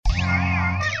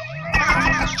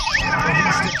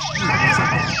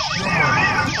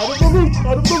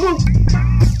Out of the loop.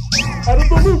 Out of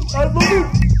the loop. Out of the loop.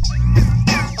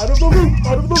 Out of the loop.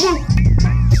 Out of the loop.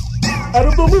 Out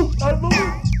of the loop. Out of the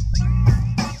loop.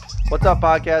 What's up,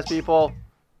 podcast people?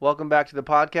 Welcome back to the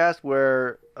podcast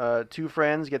where two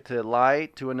friends get to lie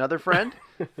to another friend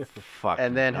Fuck.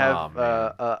 and then have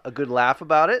man. a good laugh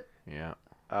about it. Yeah,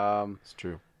 It's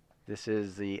true. This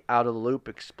is the Out of the Loop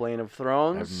Explain of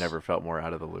Thrones. I've never felt more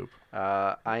out of the loop.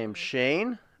 I am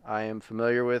Shane. I am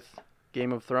familiar with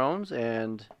Game of Thrones,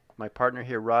 and my partner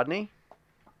here, Rodney.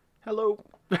 Hello.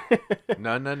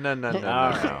 No.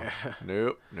 right.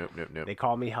 Nope. They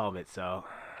call me Helmet, so.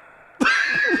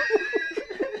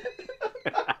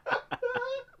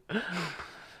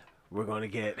 We're gonna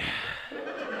get.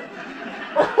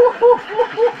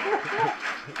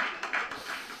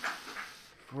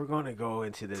 We're gonna go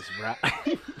into this rap.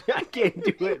 I can't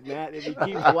do it, Matt, if he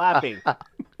keeps laughing.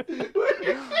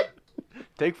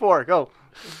 Take 4, go.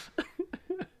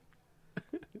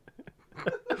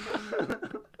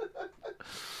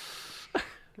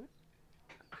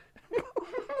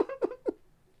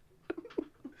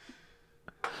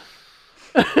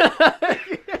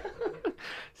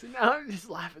 So now I'm just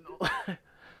laughing. All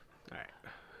right.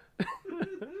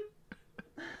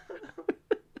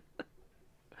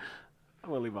 I'm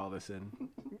gonna leave all this in.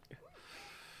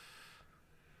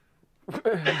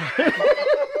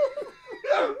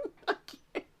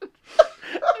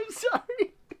 I'm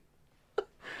sorry.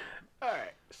 All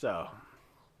right, so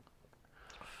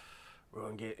we're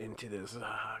gonna get into this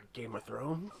Game of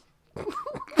Thrones.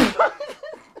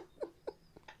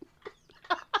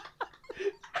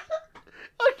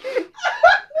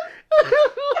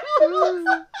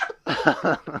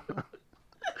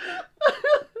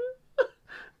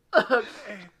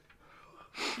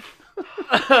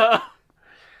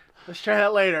 Let's try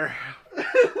that later.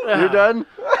 You're done?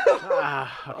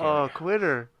 Okay. Oh,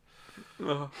 quitter.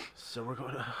 So we're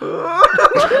gonna.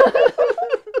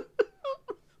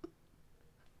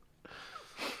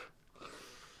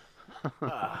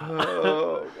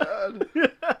 Oh, God.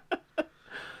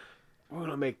 We're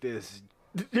gonna make this.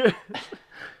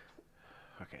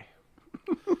 Okay.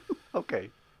 Okay.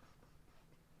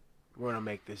 We're gonna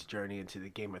make this journey into the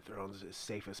Game of Thrones as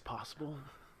safe as possible.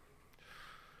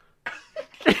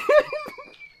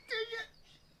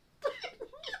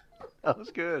 That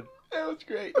was good. That was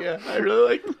great. Yeah, I really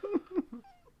like.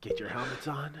 Get your helmets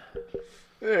on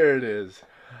There it is.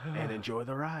 and enjoy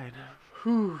the ride.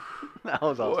 That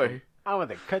was awesome. Boy. I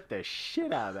want to cut the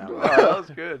shit out of that Oh, one. that was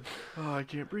good. Oh, I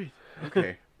can't breathe.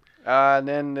 Okay. And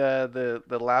then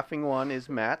the laughing one is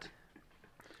Matt.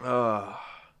 How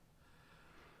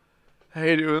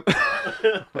you doing?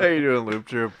 How you doing, Loop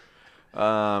Troop?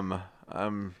 I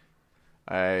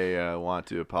want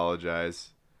to apologize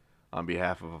on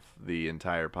behalf of the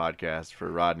entire podcast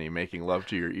for Rodney making love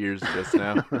to your ears just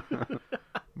now.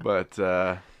 But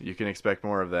you can expect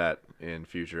more of that in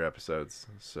future episodes.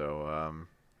 So,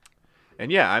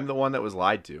 and yeah, I'm the one that was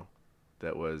lied to.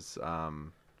 That was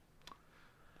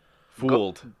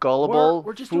fooled. Gullible.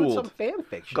 We're just fooled. doing some fan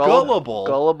fiction. Gullible.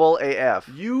 Gullible AF.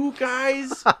 You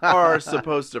guys are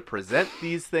supposed to present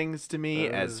these things to me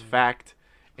as fact,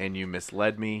 and you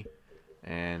misled me.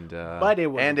 And But it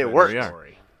was And a it good worked.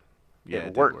 story. yeah, it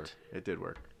did worked. work. It did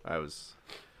work. I was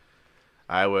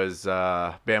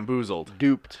bamboozled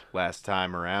Duped. last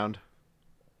time around,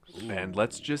 and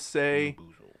let's just say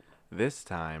this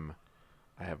time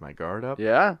I have my guard up.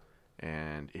 Yeah.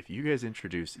 And if you guys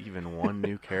introduce even one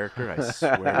new character, I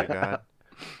swear to God.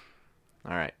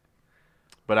 All right,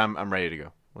 but I'm ready to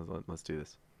go. Let's do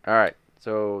this. All right.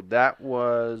 So that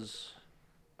was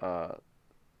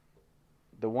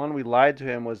the one we lied to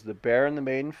him was The Bear and the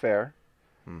Maiden Fair,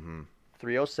 Mm-hmm.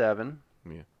 307.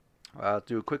 Yeah.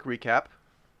 Do a quick recap.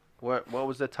 What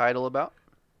was the title about?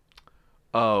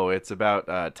 Oh, it's about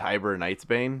Tiber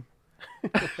Knightsbane.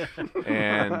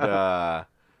 And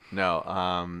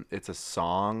no, it's a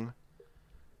song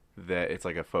that it's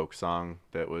like a folk song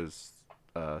that was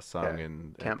sung Yeah,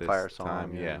 in at campfire this song,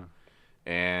 time. yeah.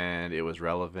 And it was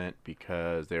relevant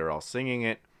because they were all singing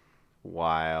it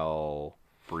while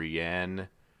Brienne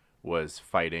was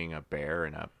fighting a bear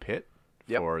in a pit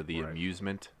Yep. for the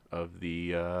amusement of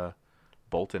the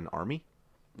Bolton army.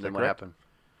 Is Then that what correct? happened?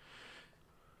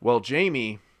 Well,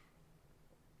 Jamie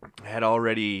had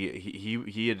already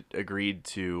he had agreed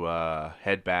to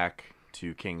head back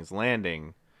to King's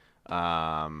Landing.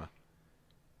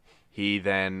 He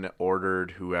then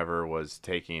ordered whoever was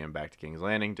taking him back to King's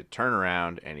Landing to turn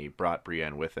around, and he brought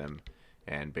Brienne with him,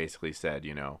 and basically said,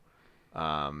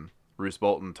 Roose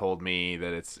Bolton told me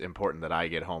that it's important that I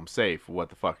get home safe. What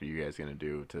the fuck are you guys gonna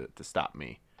do to stop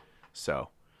me? So,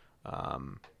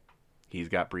 he's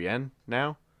got Brienne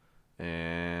now,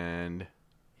 and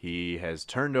he has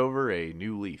turned over a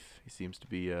new leaf. He seems to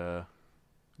be a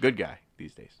good guy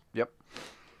these days. Yep.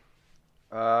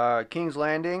 King's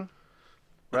Landing,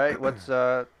 right? What's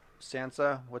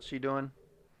Sansa? What's she doing?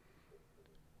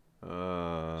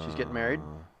 She's getting married.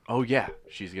 Oh yeah,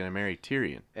 she's gonna marry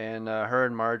Tyrion. And her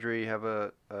and Marjorie have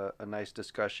a nice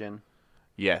discussion.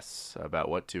 Yes, about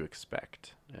what to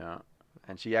expect Yeah.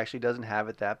 And she actually doesn't have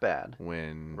it that bad.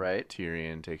 when Right.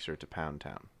 Tyrion takes her to Pound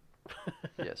Town.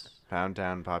 Yes. Pound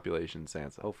Town population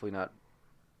Sansa. Hopefully not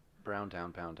Brown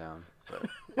Town, Pound Town. But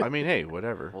I mean, hey,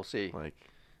 whatever. we'll see. Like,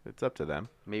 it's up to them.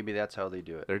 Maybe that's how they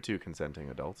do it. They're two consenting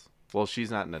adults. Well, she's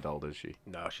not an adult, is she?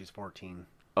 No, she's 14.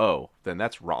 Oh, then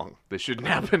that's wrong. This shouldn't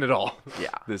happen at all. Yeah.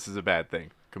 This is a bad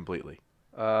thing, completely.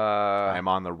 Uh, I'm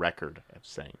on the record of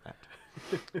saying that.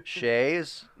 Shay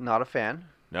is not a fan,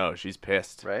 No, she's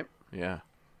pissed. right? Yeah.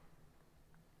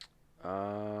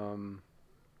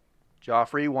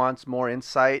 Joffrey wants more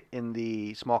insight in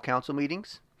the small council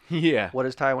meetings. Yeah. What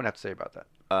does Tywin have to say about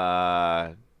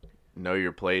that? Know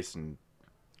your place and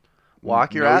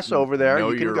Walk your ass over there. Know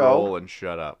You can your go. role and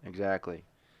shut up. Exactly.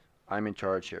 I'm in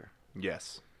charge here.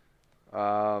 Yes.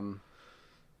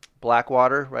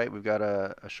 Blackwater, right? We've got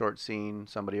a short scene.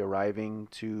 Somebody arriving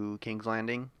to King's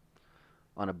Landing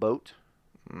on a boat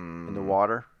in the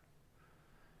water.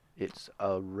 It's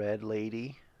a red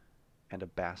lady and a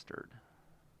bastard.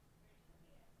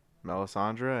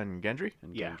 Melisandre and Gendry?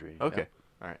 And Yeah. Gendry. Okay. Yep.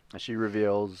 All right. And she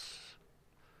reveals,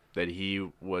 That he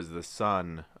was the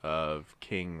son of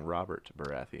King Robert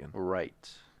Baratheon. right.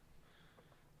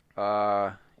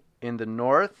 In the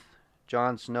north,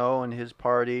 Jon Snow and his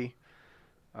party,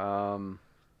 they're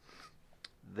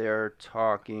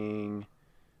talking.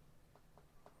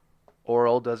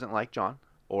 Oral doesn't like Jon,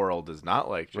 Oral does not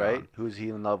like Jon. right? Who's he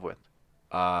in love with,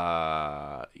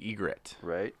 Ygritte.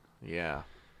 right? Yeah.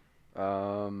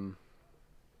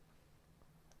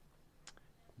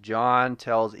 Jon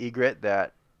tells Ygritte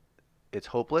that it's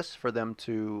hopeless for them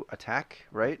to attack,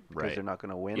 right? Because Right. they're not going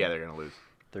to win. Yeah, they're gonna lose.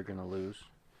 They're going to lose.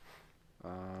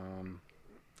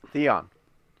 Theon,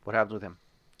 what happens with him?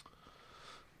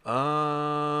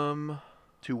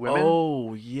 Two women?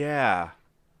 Oh yeah.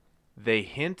 They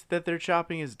hint that they're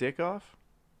chopping his dick off,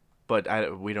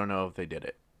 but we don't know if they did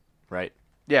it. Right?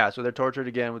 Yeah, so they're tortured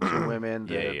again with two women.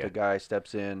 Yeah. The guy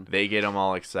steps in. They get him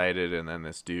all excited, and then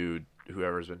this dude,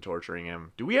 whoever's been torturing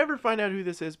him. Do we ever find out who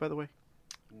this is? By the way,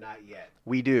 Not yet.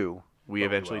 We do. we But we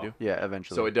eventually will. do. Yeah,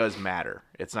 eventually. So it does matter.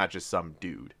 It's not just some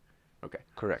dude. Okay.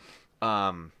 Correct.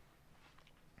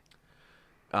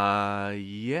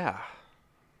 Yeah.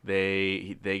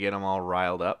 They get him all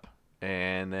riled up,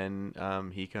 and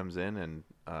then he comes in and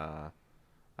I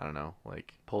don't know,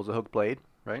 like Pulls a hook blade,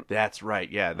 right? that's right.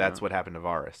 Yeah, that's what happened to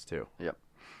Varys too. Yep.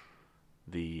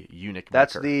 The eunuch.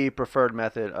 That's maker. the preferred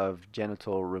method of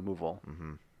genital removal.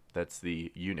 That's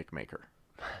the eunuch maker.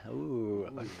 Ooh,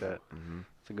 I like that. Mm-hmm.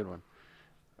 It's a good one.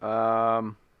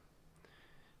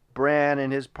 Bran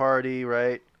and his party,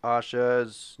 right?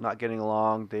 Asha's not getting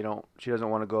along. She doesn't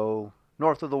want to go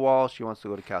north of the wall. She wants to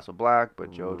go to Castle Black,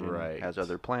 but Jojen Right. has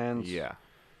other plans. Yeah.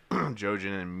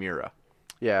 Jojen and Mira.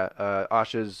 Yeah.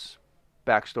 Asha's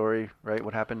backstory, right?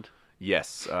 What happened?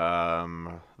 Yes.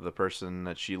 The person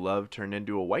that she loved turned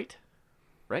into a white.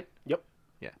 Right? Yep.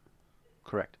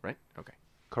 Correct. Right? Okay.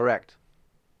 Correct.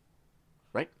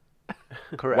 Right?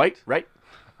 Correct. White? Right?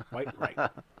 Right.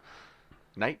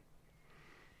 Night?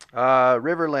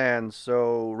 Riverlands.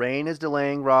 So Rain is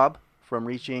delaying Rob from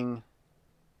reaching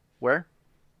where?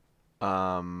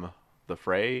 The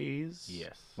phrase?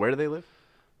 Yes. Where do they live?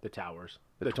 The towers.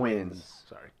 The twins.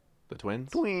 Sorry. The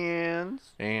twins?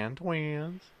 Twins. And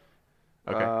twins.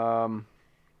 Okay.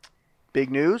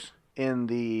 Big news in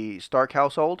the Stark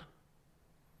household.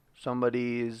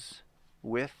 Somebody's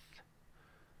with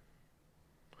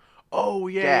Oh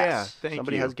yeah, gas. yeah. Thank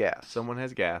Somebody you. has gas. Someone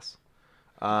has gas.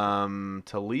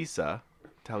 Talisa,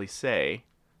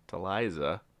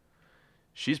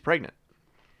 she's pregnant.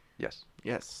 Yes.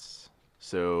 Yes.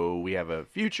 So we have a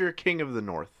future king of the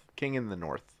north. King in the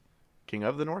north. King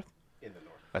of the north? In the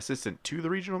north. Assistant to the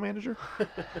regional manager?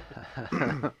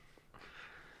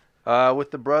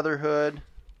 With the Brotherhood,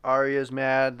 Arya's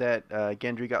mad that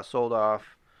Gendry got sold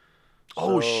off.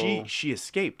 Oh, So she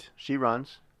escaped, she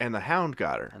runs, and the Hound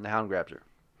got her. and the Hound grabs her.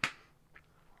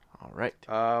 All right.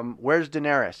 Where's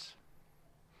Daenerys?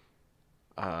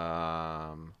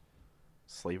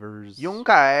 Slavers.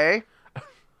 Yunkai.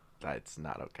 That's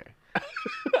not okay.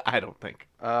 I don't think.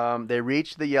 They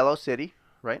reach the Yellow City,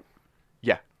 right?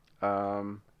 Yeah.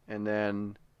 And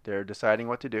then they're deciding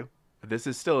what to do. This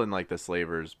is still in like the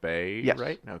Slavers Bay, Yes.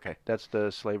 right? Okay. That's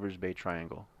the Slavers Bay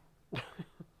Triangle.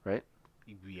 right?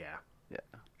 Yeah. Yeah.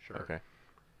 Sure. Okay.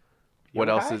 What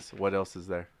else Yunkai? is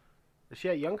there? Is she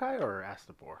at Yunkai or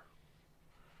Astapor?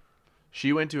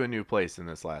 She went to a new place in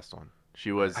this last one.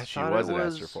 She was I she thought was it at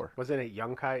was- Astapor. Wasn't it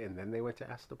Yunkai and then they went to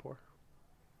Astapor?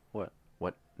 What?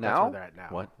 What? That's Now where they're at now.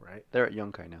 What? Right? they're at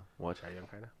Yunkai now. What? At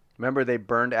Yunkai now? Remember, they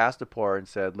burned Astapor and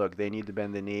said, "Look, they need to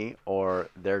bend the knee, or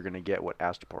they're gonna get what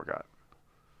Astapor got."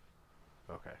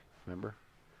 Okay. Remember?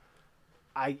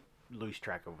 I lose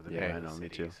track over the Yeah, names I of know, the me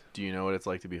too. cities. Do you know what it's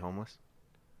like to be homeless?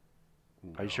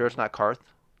 Are you sure it's not Karth?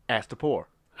 Astapor.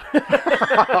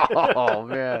 Oh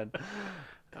man,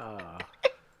 Uh,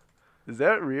 is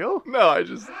that real? No, I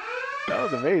just That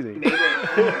was amazing.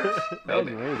 That was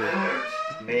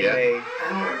amazing.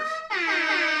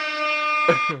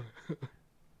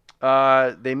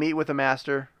 They meet with the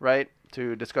master, right,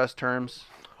 to discuss terms.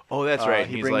 Oh, that's right.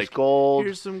 He He's brings like, gold.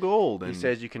 here's some gold, and He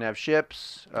says you can have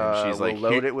ships. and she's We'll like,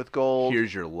 load "Here- it with gold.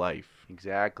 here's your life.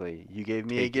 Exactly. You gave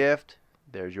me a Take it." gift.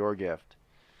 There's your gift.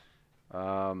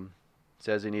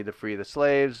 Says you need to free the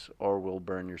slaves, or we'll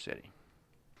burn your city.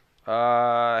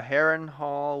 Heron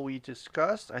Hall we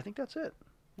discussed. I think that's it.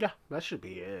 yeah, that should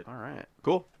be it. All right.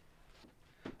 Cool.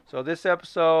 So this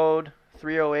episode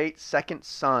 308, Second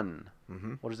Son.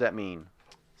 Mm-hmm. What does that mean?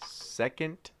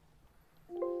 Second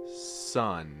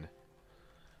son.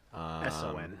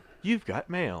 S-O-N. You've got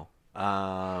mail.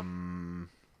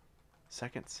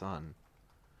 Second son.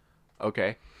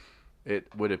 Okay. It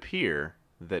would appear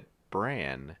that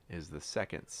Bran is the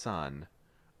second son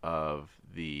of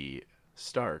the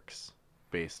Starks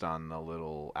based on the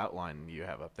little outline you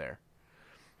have up there.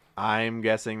 I'm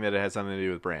guessing that it has something to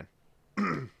do with Bran.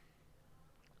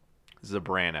 This is a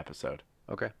Bran episode.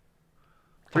 Okay.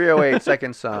 308,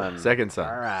 Second Son. Second son.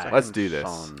 All right. Let's do this.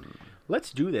 Son.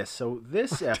 Let's do this. So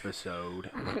this episode,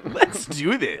 Let's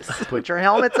do this. Put your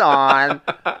helmets on.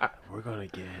 we're gonna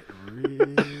get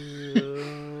real.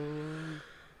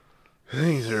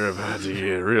 Things are about to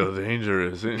get real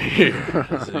dangerous in here.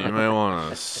 So you might want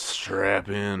to strap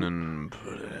in and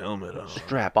put a helmet on.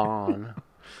 Strap on.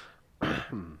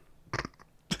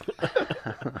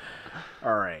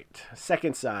 All right,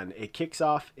 Second Son. It kicks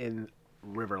off in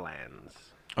Riverlands.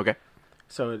 Okay.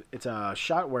 So it's a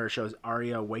shot where it shows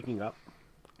Arya waking up,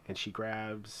 and she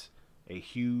grabs a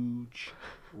huge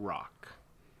rock,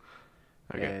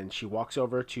 Okay. and she walks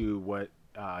over to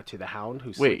to the Hound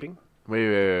who's Wait. sleeping.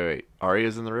 Wait.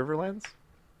 Arya's in the Riverlands?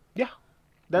 Yeah,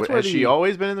 that's where Has she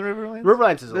always been in the Riverlands?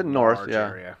 Riverlands is a The north, large yeah.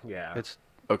 area. Yeah, It's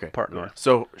Okay. part north.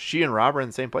 So she and Rob are in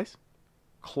the same place?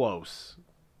 close.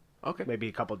 Okay. Maybe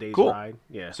a couple days Cool. ride.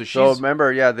 Yeah. So she's So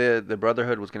remember, yeah, the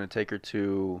Brotherhood was going to take her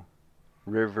to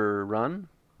River Run,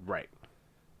 Right.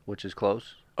 which is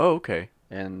close, Oh, okay.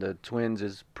 and the Twins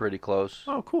is pretty close.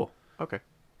 Oh, cool. Okay.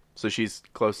 So she's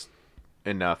close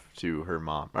enough to her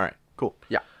mom. All right. Cool.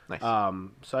 Yeah. Nice.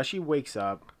 So as she wakes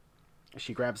up,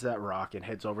 she grabs that rock and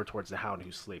heads over towards the Hound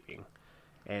who's sleeping,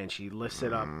 and she lifts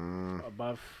it up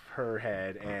above her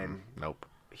head, and Nope.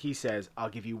 he says, "I'll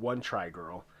give you one try,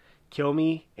 girl. Kill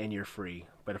me and you're free.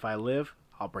 But if I live,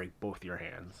 I'll break both your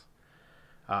hands."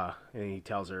 And he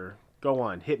tells her, "Go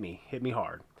on, hit me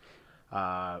hard."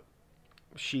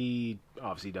 She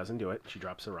obviously doesn't do it. She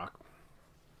drops the rock.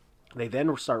 They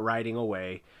then start riding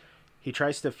away. He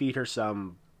tries to feed her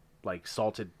some like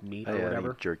salted meat or Yeah, I whatever.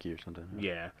 think jerky or something.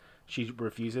 Yeah, she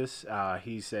refuses.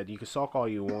 He said, "You can sulk all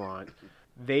you want."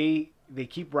 They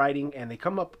keep riding, and they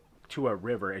come up to a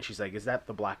river, and she's like, "Is that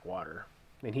the Black Water?"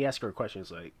 And he asks her a question.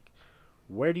 He's like,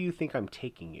 "Where do you think I'm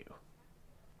taking you?"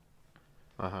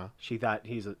 Uh-huh. She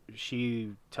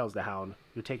tells the Hound,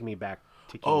 "You're taking me back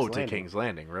to King's Oh, Landing." to King's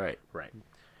Landing, right. Right.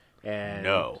 And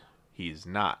No, he's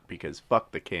not, because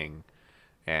fuck the king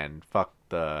and fuck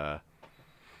the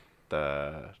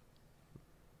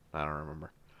I don't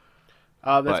remember.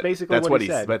 that's But basically that's what, what he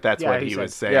he's- said. but that's Yeah, what he said,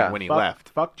 was saying Yeah. when he fuck, left.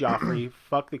 Fuck Joffrey,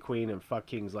 fuck the Queen, and fuck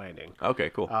King's Landing. Okay,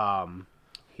 cool.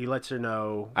 He lets her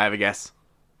know. I have a guess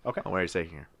Okay. on where he's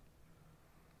taking her.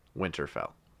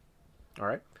 Winterfell. All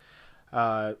right.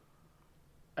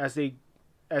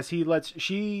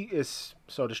 She is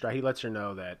so distraught. He lets her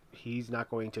know that he's not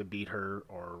going to beat her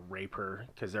or rape her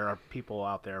because there are people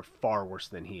out there far worse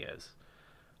than he is.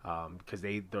 Because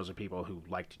those are people who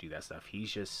like to do that stuff.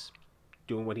 He's just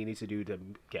doing what he needs to do to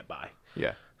get by.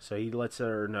 Yeah. So he lets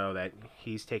her know that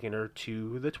he's taking her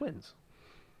to the Twins.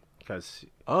 Because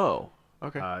Oh,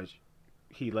 okay.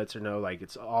 he lets her know, like,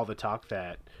 it's all the talk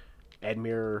that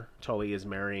Edmure Tully is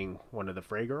marrying one of the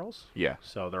Frey girls. Yeah.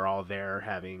 So they're all there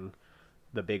having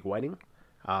the big wedding.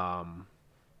 And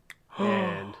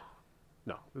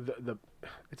no,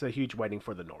 it's a huge wedding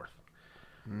for the North.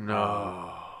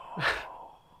 No.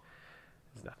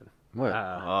 It's nothing. What?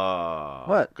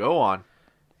 What? Go on.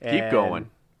 Keep and going.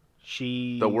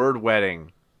 She. The word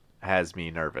wedding has me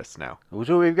nervous now.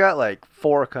 So we've got like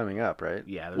 4 coming up, right?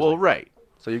 Yeah. there's Well, like- right.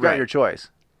 So you've got Right. your choice.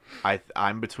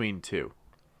 I'm between 2.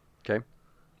 Okay.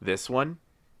 This one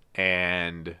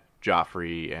and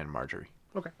Joffrey and Marjorie.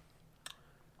 Okay.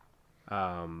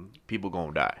 People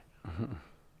gonna die.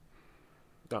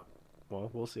 Oh, well,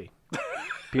 we'll see.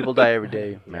 People die every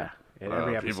day. Yeah. In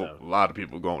every A episode. lot of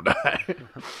people gonna die.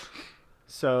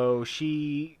 So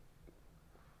she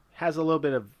has a little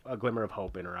bit of a glimmer of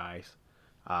hope in her eyes.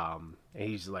 And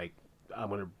he's like, I'm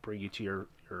going to bring you to your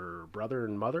brother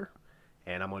and mother,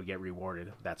 and I'm going to get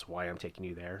rewarded. That's why I'm taking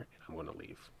you there, and I'm going to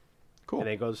leave. Cool. And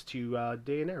then it goes to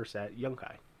Daenerys at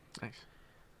Yunkai. Nice.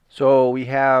 So we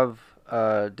have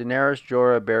Daenerys,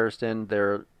 Jorah, Barristan.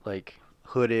 They're like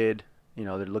hooded. You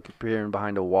know, they're looking peering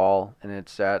behind a wall, and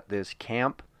it's at this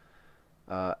camp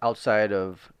outside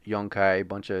of Yunkai. A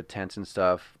bunch of tents and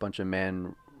stuff. A bunch of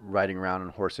men riding around on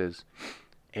horses,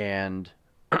 and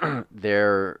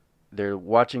they're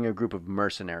watching a group of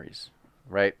mercenaries,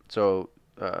 right? So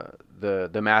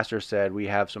the master said, "We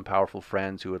have some powerful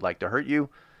friends who would like to hurt you,"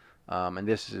 and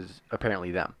this is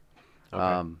apparently them.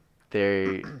 Okay.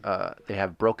 They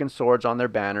have broken swords on their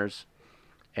banners,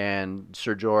 and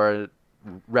Ser Jorah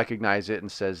recognizes it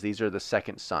and says, "These are the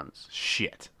second sons."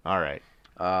 Shit. All right.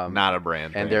 Not a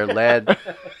brand. And thing.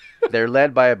 they're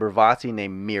led by a Bravati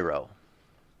named Miro.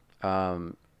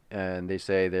 And they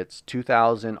say that's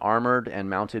 2,000 armored and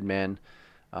mounted men,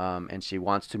 and she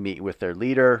wants to meet with their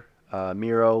leader,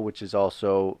 Miro, which is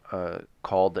also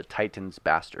called the Titan's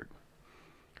Bastard.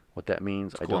 What that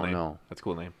means, I don't know. That's a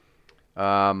cool name.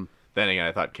 Um, Then again,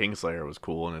 I thought Kingslayer was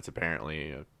cool, and it's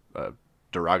apparently a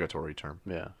derogatory term.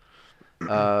 yeah.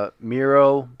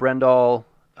 Miro, Brendal,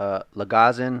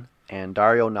 Lagazin, and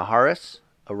Dario Naharis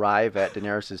arrive at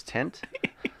Daenerys' tent.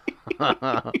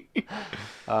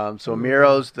 So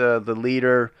Miro's the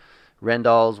leader.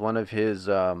 Rendal's one of his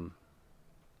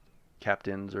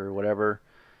captains or whatever.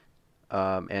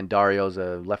 And Dario's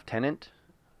a lieutenant.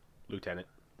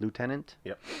 Lieutenant.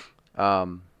 Yep.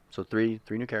 So three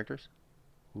new characters.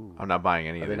 I'm not buying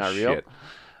any Are of they this not real? shit.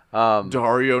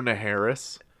 Dario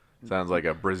Naharis sounds like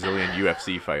a Brazilian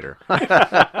UFC fighter.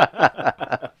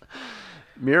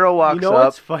 Miro walks You know up.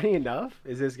 what's funny enough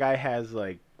is this guy has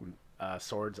like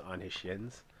swords on his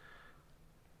shins.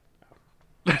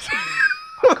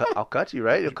 I'll cut you,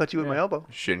 right? I'll cut you with my elbow.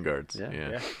 Shin guards.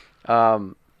 Yeah. Yeah.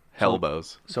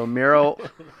 Hellbows. So Miro,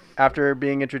 after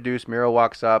being introduced, Miro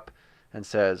walks up and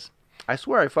says, "I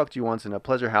swear I fucked you once in a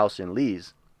pleasure house in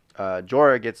Lee's."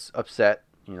 Jorah gets upset,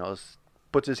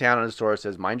 puts his hand on his sword,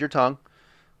 says, "Mind your tongue."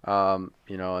 And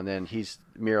then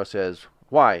Miro says,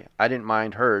 "Why? I didn't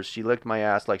mind hers. She licked my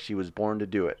ass like she was born to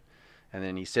do it." And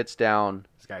then he sits down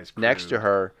This guy's next to crude.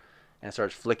 her and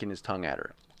starts flicking his tongue at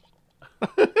her.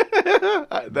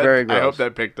 Very gross. I hope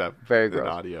that picked up. Very in gross.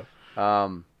 audio.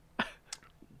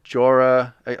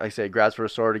 Jorah, I say, grabs for a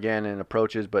sword again and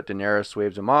approaches, but Daenerys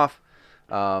waves him off.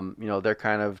 They're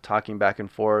kind of talking back and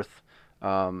forth.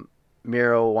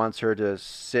 Miro wants her to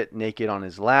sit naked on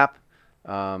his lap.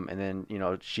 And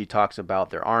then, she talks about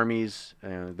their armies.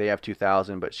 They have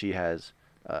 2,000, but she has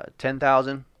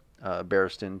 10,000.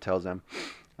 Barristan tells them.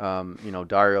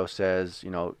 Dario says,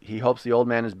 he hopes the old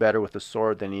man is better with a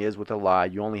sword than he is with a lie.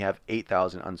 You only have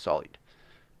 8,000 unsullied.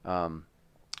 And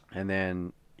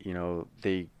then,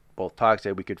 they both talk,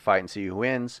 say we could fight and see who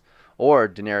wins. Or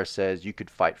Daenerys says, you could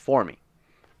fight for me.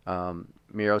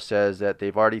 Miro says that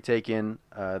they've already taken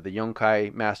the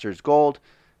Yunkai Master's gold.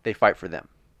 They fight for them.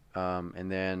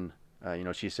 And then,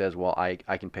 she says, well, I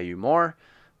can pay you more.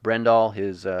 Brendal,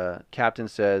 his captain,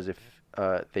 says if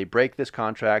they break this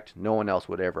contract, no one else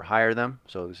would ever hire them.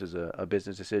 So this is a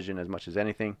business decision as much as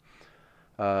anything.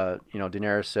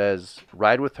 Daenerys says,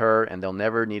 ride with her and they'll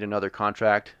never need another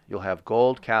contract. You'll have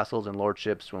gold, castles, and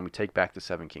lordships when we take back the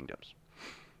 7 kingdoms.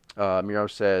 Miro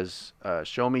says,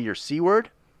 show me your C word.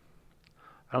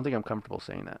 I don't think I'm comfortable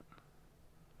saying that.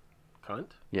 Cunt.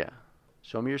 Yeah.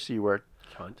 Show me your C word.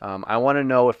 Cunt. I want to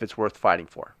know if it's worth fighting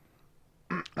for.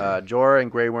 Jorah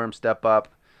and Grey Worm step up.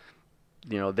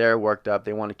 They're worked up.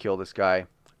 They want to kill this guy.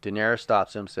 Daenerys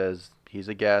stops him, says he's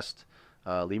a guest.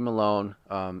 Leave him alone.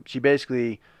 She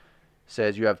basically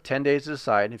says you have 10 days to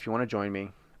decide if you want to join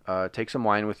me. Take some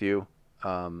wine with you.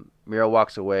 Miro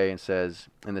walks away and says,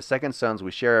 in the Second Sons,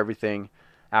 we share everything.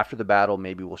 After the battle,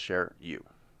 maybe we'll share you.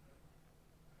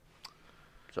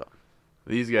 So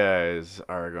These guys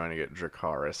are going to get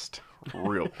Dracarys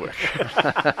real quick.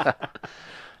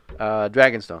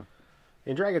 Dragonstone.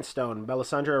 In Dragonstone,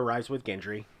 Melisandre arrives with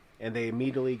Gendry, and they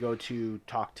immediately go to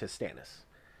talk to Stannis.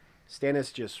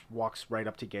 Stannis just walks right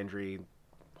up to Gendry,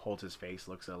 holds his face,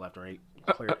 looks at left and right,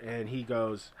 clear, and he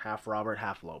goes half Robert,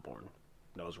 half Lowborn.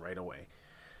 Knows right away.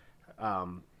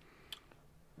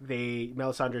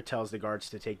 Melisandre tells the guards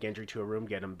to take Gendry to a room,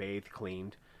 get him bathed,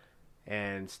 cleaned,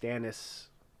 and Stannis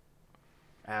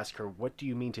asks her, "What do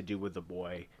you mean to do with the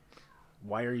boy?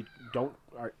 Why are you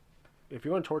if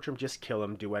you're going to torture him, just kill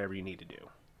him. Do whatever you need to do."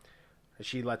 And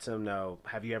she lets him know,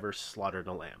 "Have you ever slaughtered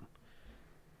a lamb?"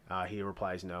 He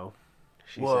replies, "No."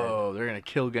 Whoa, they're gonna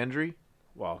kill Gendry?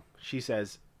 She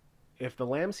says, "If the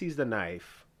lamb sees the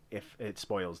knife, if it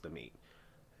spoils the meat.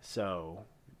 So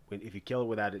if you kill it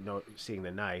without it seeing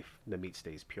the knife, the meat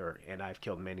stays pure. And I've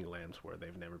killed many lambs where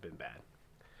they've never been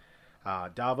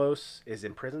bad." Davos is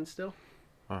in prison still.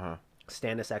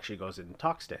 Stannis actually goes and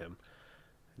talks to him.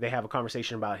 They have a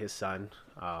conversation about his son,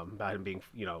 about him being,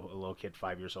 a little kid,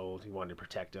 5 years old. He wanted to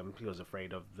protect him. He was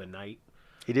afraid of the night.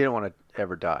 He didn't want to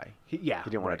ever die. He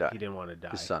didn't want to die. He didn't want to die.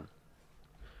 His son.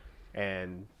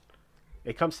 And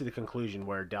it comes to the conclusion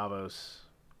where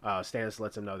Stannis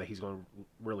lets him know that he's going to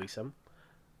release him.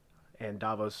 And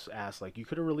Davos asks, you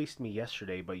could have released me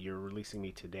yesterday, but you're releasing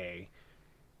me today.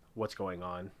 What's going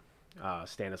on?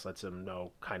 Stannis lets him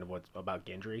know kind of what's about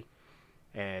Gendry.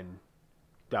 And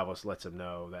Davos lets him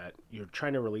know that you're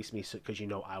trying to release me because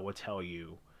I will tell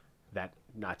you that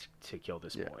not to kill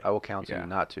this boy. I will counsel you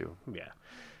not to. Yeah.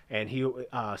 And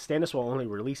Stannis will only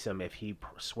release him if he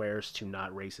swears to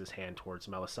not raise his hand towards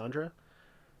Melisandre.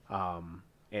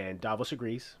 And Davos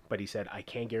agrees, but he said, "I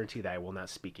can't guarantee that I will not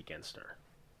speak against her."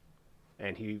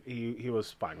 And he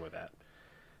was fine with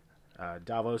that.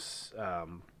 Davos...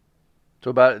 So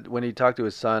about when he talked to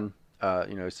his son,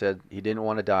 he said he didn't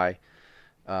want to die.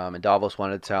 And Davos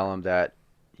wanted to tell him that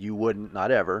you wouldn't,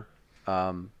 not ever.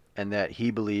 And that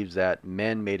he believes that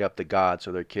men made up the gods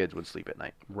so their kids would sleep at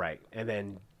night. Right. And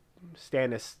then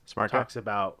Stannis talks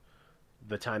about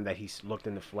the time that he looked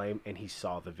in the flame and he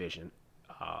saw the vision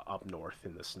up north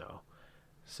in the snow.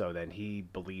 So then he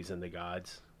believes in the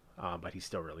gods, but he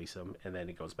still releases them. And then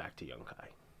it goes back to Yunkai.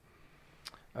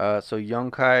 So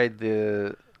Yunkai,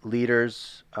 the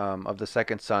leaders of the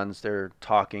Second Sons, they're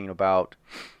talking about,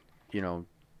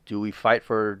 do we fight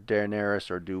for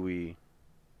Daenerys or do we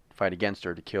fight against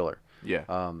her to kill her?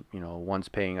 Yeah. One's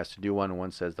paying us to do one, and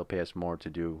one says they'll pay us more to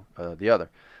do the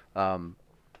other.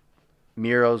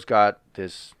 Miro's got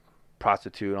this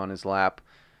prostitute on his lap,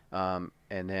 and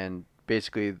then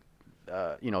basically,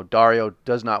 Daario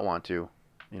does not want to.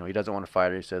 He doesn't want to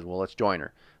fight her. He says, "Well, let's join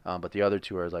her." But the other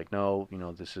two are like, "No,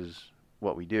 this is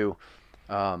what we do."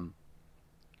 Miro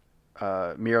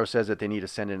says that they need to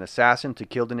send an assassin to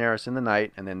kill Daenerys in the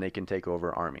night, and then they can take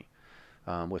over army.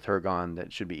 With her gone,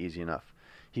 that should be easy enough.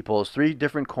 He pulls 3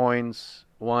 different coins,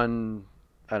 one,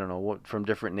 I don't know, what, from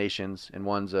different nations, and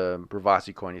one's a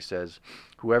Bravasi coin. He says,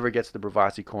 whoever gets the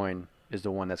Bravasi coin is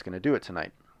the one that's going to do it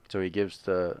tonight. So he gives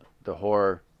the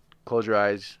whore, close your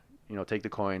eyes, take the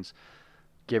coins,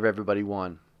 give everybody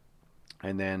one,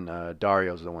 and then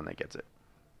Daario's the one that gets it.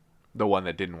 The one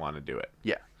that didn't want to do it.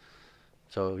 Yeah.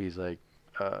 So he's like,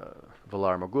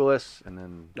 Valar Morghulis, and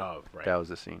then that was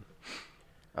the scene.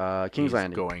 King's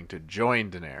Landing. Going to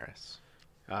join Daenerys.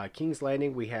 King's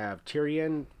Landing, we have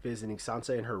Tyrion visiting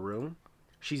Sansa in her room.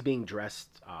 She's being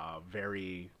dressed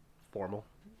very formal.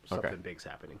 Something big's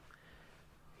happening.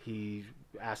 He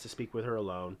asks to speak with her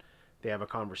alone. They have a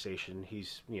conversation.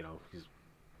 He's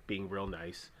being real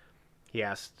nice. He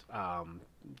asked,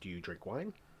 "Do you drink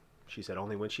wine?" She said,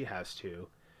 "Only when she has to."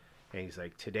 And he's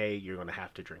like, "Today you're going to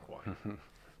have to drink wine."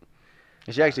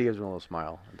 And she actually gives him a little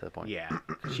smile at that point. Yeah,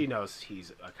 she knows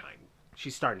he's a kind.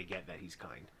 She's starting to get that he's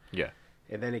kind. Yeah.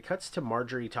 And then it cuts to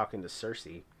Marjorie talking to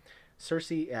Cersei.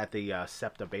 Cersei at the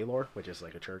Septa Baelor, which is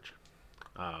like a church.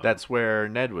 That's where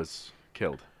Ned was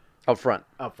killed. Up front,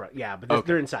 yeah, but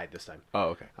they're inside this time. Oh,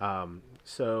 okay.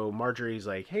 So Marjorie's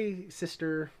like, "Hey,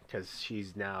 sister," because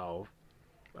she's now,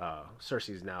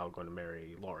 Cersei's now going to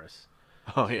marry Loras.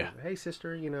 Oh, yeah. "Hey,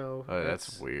 sister, Oh,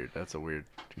 that's weird. That's a weird,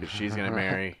 because she's going to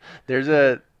marry. There's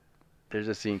a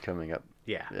scene coming up.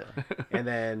 Yeah. And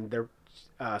then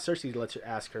Cersei lets her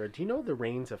ask her, "Do you know the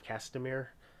Rains of Castamere?"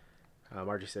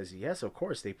 Marjorie says, "Yes, of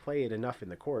course. They play it enough in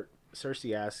the court."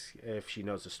 Cersei asks if she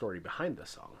knows the story behind the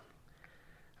song.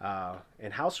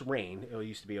 In House Rain, it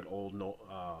used to be an old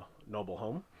noble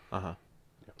home. Uh-huh.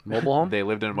 Mobile home? They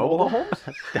lived in a mobile home?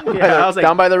 Yeah, I was like,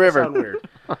 down by the river. That sounds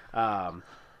weird.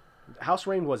 House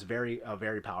Rain was a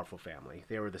very powerful family.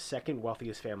 They were the second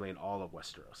wealthiest family in all of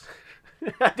Westeros.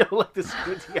 I don't like the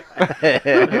squinty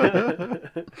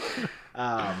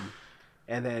eye.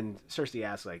 And then Cersei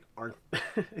asks, like, aren't...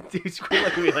 Dude, quit looking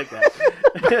at me like that.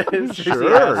 Cersei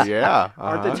Sure, asks, yeah.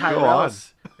 aren't the Go on.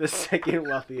 Tyrells the second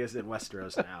wealthiest in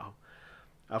Westeros now?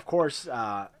 Of course,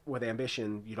 with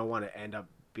ambition, you don't want to end up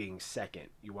being second.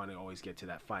 You want to always get to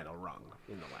that final rung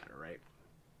in the ladder, right?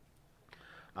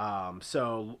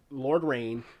 So Lord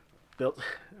Rain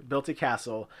built a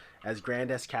castle as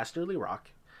grand as Casterly Rock.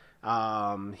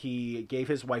 He gave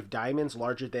his wife diamonds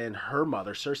larger than her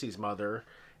mother, Cersei's mother,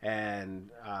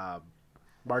 and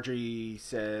Marjorie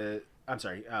said, "I'm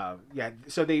sorry, yeah."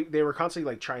 So they were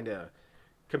constantly like trying to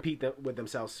compete with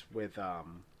themselves with the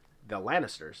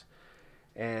Lannisters.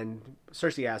 And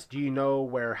Cersei asked, "Do you know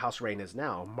where House Rain is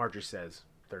now?" Marjorie says,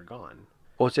 "They're gone."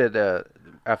 Well, it said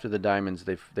after the diamonds,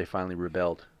 they finally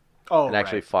rebelled Oh, and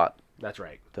actually right. fought That's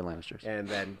right. the Lannisters. And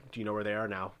then, do you know where they are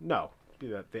now? No,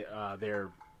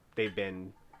 they've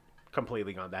been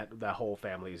completely gone. That whole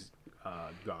family's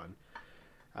gone.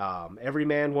 Every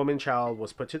man, woman, child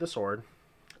was put to the sword.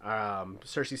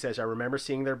 Cersei says, "I remember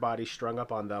seeing their bodies strung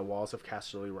up on the walls of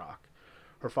Casterly Rock.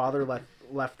 Her father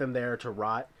left them there to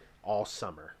rot all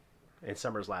summer, and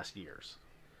summer's last years.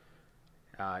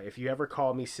 If you ever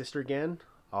call me sister again,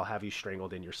 I'll have you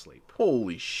strangled in your sleep."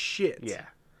 Holy shit. Yeah.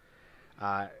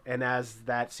 And as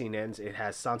that scene ends, it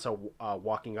has Sansa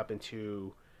walking up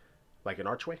into like an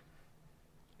archway,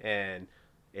 and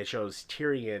it shows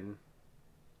Tyrion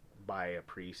by a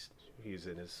priest. He's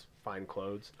in his fine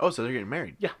clothes. Oh, so they're getting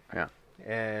married. Yeah. Yeah.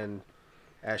 And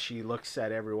as she looks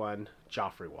at everyone,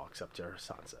 Joffrey walks up to her,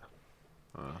 Sansa.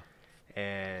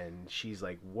 And she's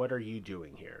like, "What are you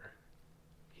doing here?"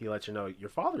 He lets her know, "Your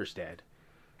father's dead.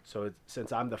 So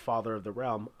since I'm the father of the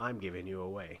realm, I'm giving you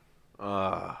away."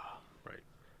 Right.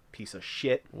 Piece of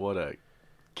shit. What a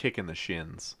kick in the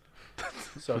shins.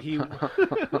 So he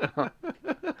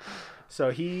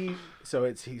he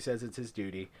says it's his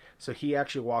duty. So he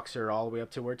actually walks her all the way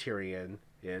up to where Tyrion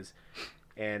is,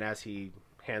 and as he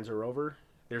hands her over,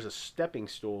 there's a stepping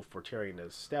stool for Tyrion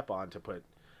to step on to put.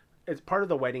 It's part of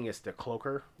the wedding is to cloak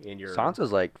her in your.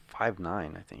 Sansa's like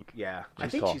 5'9", I think. Yeah, I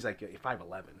She's think tall. she's like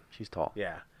 5'11". She's tall.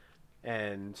 Yeah,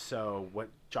 and so what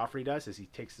Joffrey does is he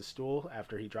takes the stool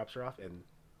after he drops her off and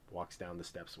walks down the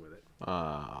steps with it.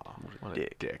 What a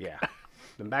dick. Yeah.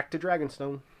 Then back to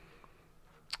Dragonstone.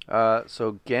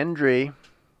 So Gendry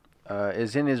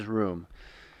is in his room,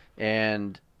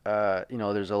 and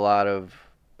there's a lot of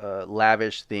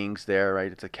lavish things there,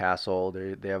 right? It's a castle.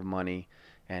 They have money,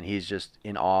 and he's just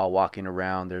in awe walking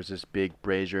around. There's this big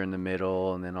brazier in the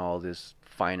middle, and then all this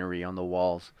finery on the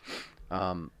walls.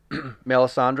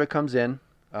 Melisandre comes in,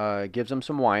 gives him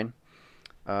some wine.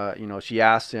 She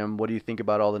asks him, "What do you think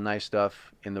about all the nice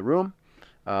stuff in the room?"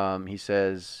 He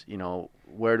says,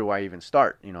 "Where do I even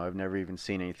start? I've never even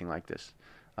seen anything like this."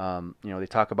 They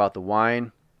talk about the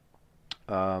wine.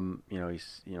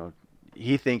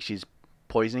 He thinks she's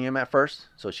poisoning him at first,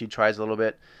 so she tries a little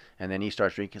bit, and then he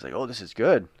starts drinking. He's like, "Oh, this is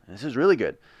good. This is really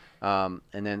good." And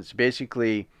then it's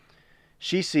basically,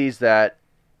 she sees that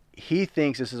he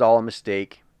thinks this is all a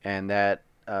mistake, and that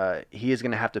he is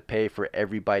going to have to pay for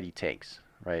every bite he takes,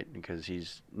 right? Because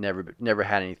he's never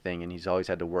had anything, and he's always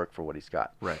had to work for what he's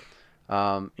got. Right.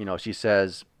 She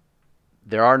says,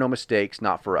 "There are no mistakes,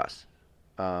 not for us."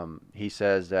 He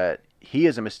says that he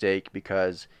is a mistake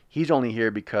because he's only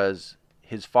here because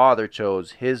his father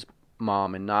chose his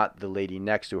mom and not the lady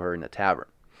next to her in the tavern.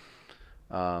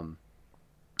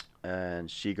 And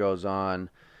she goes on,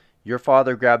 "Your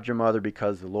father grabbed your mother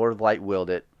because the Lord of Light willed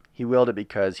it. He willed it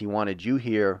because he wanted you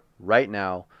here right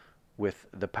now with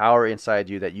the power inside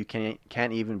you that you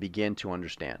can't even begin to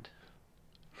understand."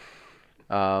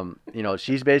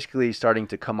 She's basically starting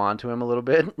to come on to him a little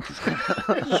bit.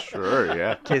 Sure,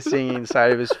 yeah. Kissing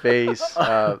inside of his face,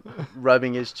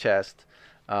 rubbing his chest,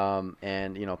 and,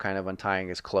 kind of untying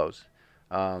his clothes.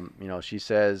 She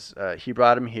says he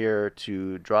brought him here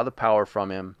to draw the power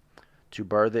from him, to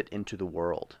birth it into the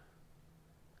world.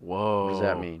 Whoa. What does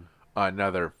that mean?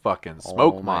 Another fucking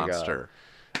smoke Oh my God. monster.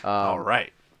 All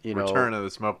right. Return of the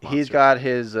smoke monster. He's got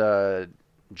his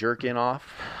jerkin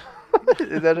off.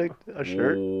 Is that a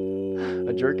shirt?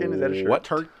 A jerkin? Is that a shirt? What?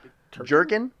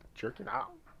 Jerkin? Jerking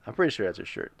out. I'm pretty sure that's his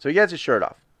shirt. So he has his shirt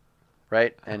off,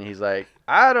 right? And he's like,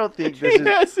 "I don't think this is..."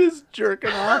 Yes, his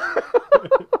jerking off.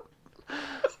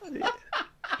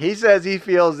 He says he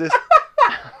feels this...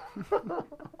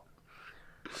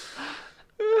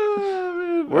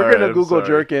 We're going to Google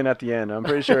jerkin at the end. I'm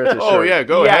pretty sure it's a shirt. Oh, yeah,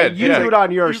 go ahead. You do it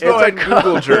on yours. You go ahead and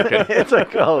Google jerkin. It's a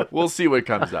coat. We'll see what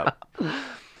comes up.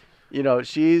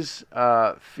 She's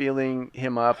feeling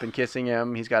him up and kissing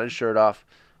him. He's got his shirt off.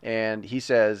 And he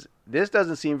says, "This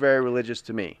doesn't seem very religious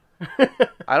to me.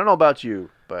 I don't know about you,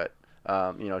 but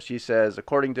She says,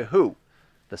 according to who?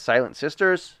 The Silent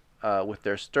Sisters, with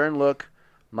their stern look,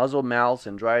 muzzled mouths,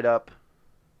 and dried up.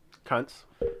 Cunts.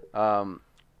 Man,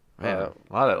 a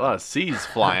lot of C's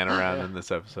flying around in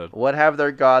this episode. What have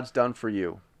their gods done for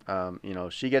you?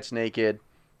 She gets naked,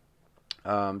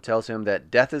 tells him that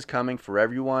death is coming for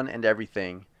everyone and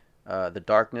everything, the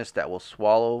darkness that will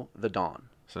swallow the dawn.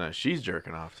 So now she's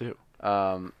jerking off too.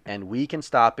 And we can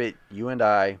stop it, you and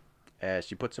I. As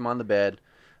she puts him on the bed,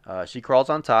 she crawls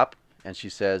on top and she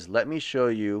says, let me show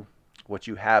you what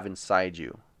you have inside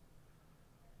you.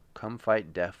 Come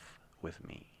fight death with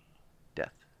me.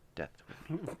 Death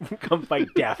with me. Come fight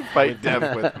death. Fight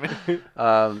death with me.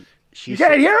 She You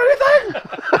can't hear anything?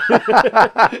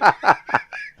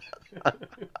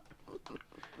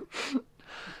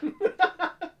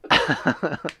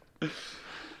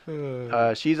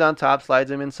 She's on top, slides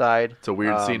him inside. It's a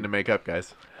weird scene to make up,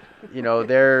 guys.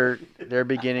 They're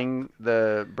beginning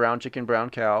the brown chicken, brown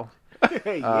cow.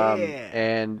 Yeah.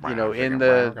 And Brown in chicken,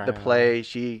 the brown cow. play,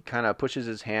 she kind of pushes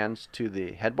his hands to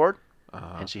the headboard,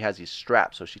 and she has these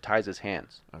straps, so she ties his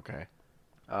hands. Okay.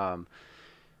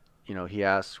 He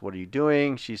asks, "What are you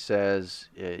doing?" She says,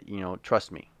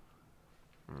 "Trust me.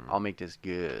 I'll make this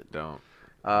good." Don't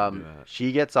do that.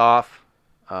 She gets off.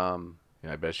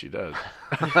 Yeah, I bet she does.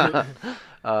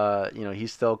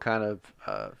 He's still kind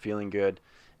of feeling good.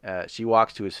 She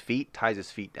walks to his feet, ties his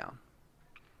feet down.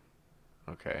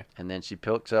 Okay. And then she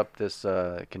picks up this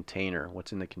container.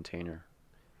 What's in the container?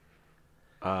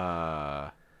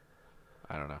 I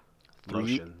don't know.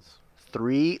 Lotions.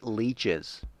 3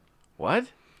 leeches. What?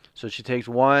 So she takes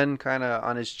one kind of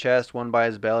on his chest, one by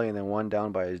his belly, and then one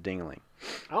down by his dingling.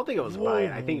 I don't think it was by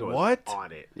it. I think it was What?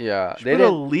 on it. Yeah, She they put a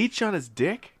didn't. leech on his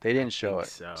dick? They didn't show it.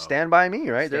 think so. Stand by me,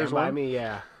 right? Stand There's by one. me,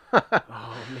 yeah.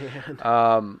 Oh,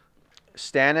 man.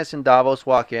 Stannis and Davos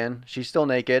walk in. She's still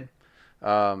naked.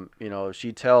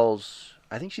 She tells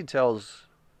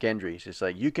Gendry, she's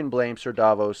like, you can blame Sir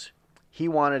Davos. He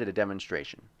wanted a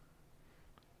demonstration.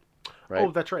 Right?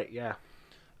 Oh, that's right, yeah.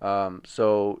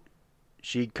 So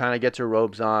she kind of gets her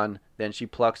robes on. Then she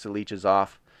plucks the leeches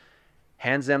off,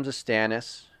 hands them to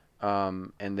Stannis.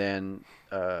 And then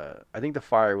I think the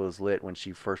fire was lit when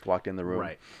she first walked in the room.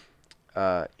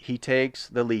 Right. He takes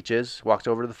the leeches, walks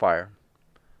over to the fire,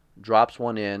 drops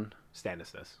one in.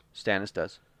 Stannis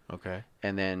does. Okay.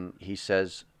 And then he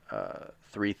says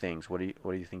 3 things. What do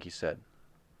you think he said?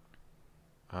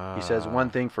 He says one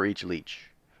thing for each leech.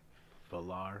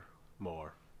 Valar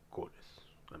Mor Cordis.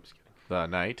 I'm just kidding. The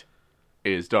night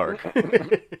is dark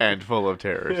and full of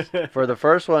terrors. For the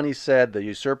first one, he said the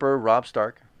usurper Robb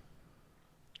Stark.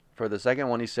 For the second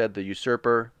one, he said the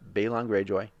usurper Balon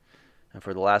Greyjoy. And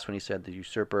for the last one, he said the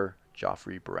usurper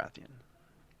Joffrey Baratheon.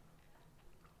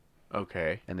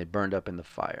 Okay. And they burned up in the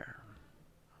fire.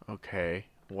 Okay.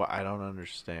 Well, I don't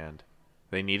understand.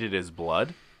 They needed his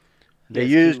blood They Yes,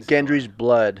 used King's Gendry's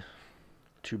blood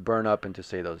to burn up and to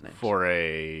say those names. for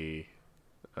a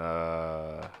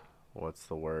what's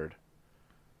the word?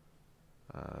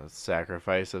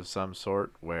 Sacrifice of some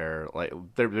sort where like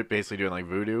they're basically doing like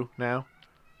voodoo now.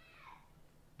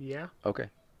 Yeah. Okay.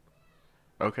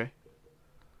 Okay.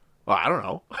 Well, I don't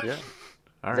know. Yeah.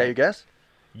 All Is that your guess?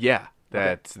 Yeah,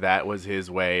 that was his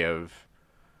way of.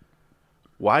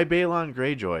 Why Balon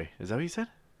Greyjoy? Is that what he said?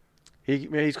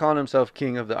 He's calling himself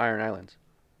King of the Iron Islands.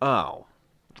 Oh,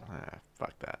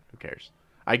 fuck that. Who cares?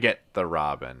 I get the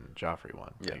Robb and Joffrey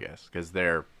one, I Yeah. guess, because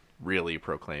they're really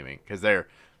proclaiming. Because they're.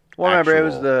 Well, remember, it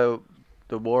was actual-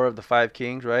 the War of the Five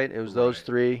Kings, right? It was those Right.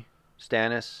 3,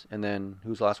 Stannis, and then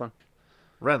who's the last one?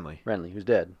 Renly. Renly, who's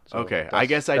dead. So Okay, that's- I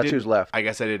guess I that's didn't. who's left. I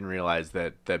guess I didn't realize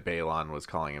that Balon was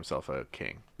calling himself a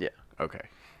king. Yeah. Okay.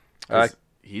 Uh, 'Cause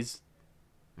he's.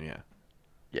 Yeah.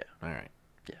 Yeah. All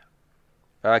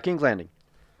right. King's Landing.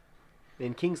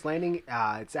 In King's Landing,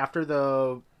 it's after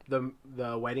the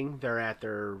wedding. They're at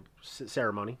their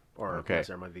ceremony or Okay. not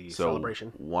ceremony, the So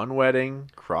celebration. one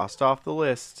wedding crossed off the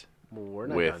list We're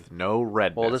not with done. no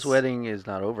redness. Well, this wedding is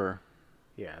not over.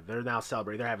 Yeah, they're now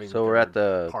celebrating. They're having. So we're their at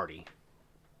the- party.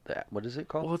 What is it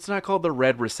called? Well, it's not called the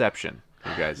red reception,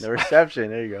 you guys. The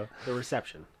reception. There you go. The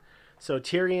reception. So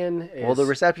Tyrion is. Well, the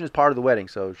reception is part of the wedding,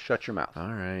 so shut your mouth.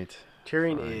 All right.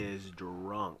 Tyrion is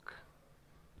drunk.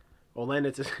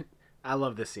 Olenna, I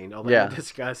love this scene. Olenna Yeah.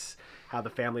 discuss how the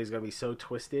family is going to be so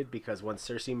twisted because when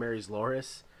Cersei marries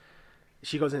Loras,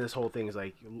 she goes in this whole thing is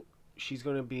like she's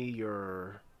going to be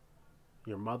your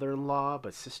mother-in-law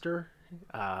but sister.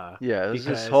 Yeah, it was this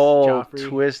because whole Joffrey-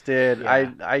 twisted.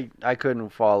 Yeah. I couldn't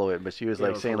follow it, but she was It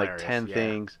like was saying hilarious, like 10 yeah.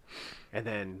 things. And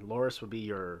then Loras would be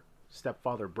your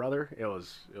stepfather brother. It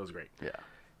was great.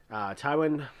 Yeah.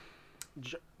 Tywin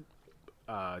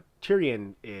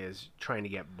Tyrion is trying to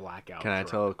get Blackout. Can I drunk.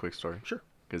 tell a quick story? Sure.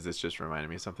 Because this just reminded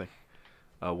me of something.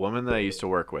 A woman that I used to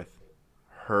work with,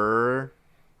 her.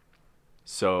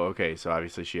 So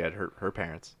obviously she had her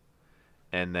parents,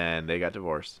 and then they got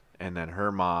divorced, and then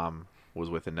her mom was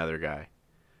with another guy.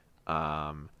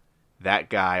 That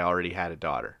guy already had a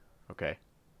daughter. Okay,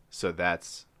 so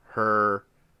that's her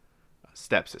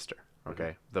stepsister.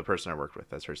 Okay, the person I worked with,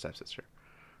 that's her stepsister.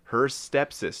 Her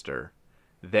stepsister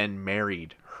then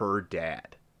married her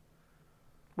dad.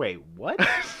 Wait, what?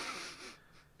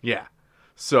 Yeah.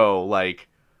 So like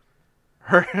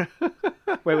her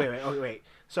wait.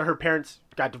 So her parents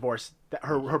got divorced.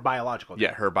 Her biological.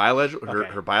 Yeah, her biological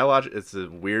Okay. her biological it's a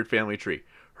weird family tree.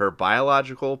 Her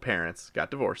biological parents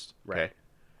got divorced. Right. Okay.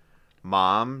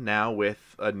 Mom now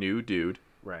with a new dude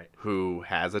Right. who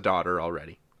has a daughter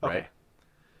already, right? Okay.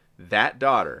 That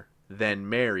daughter then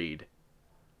married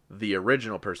the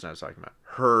original person I was talking about,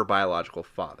 her biological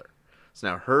father. So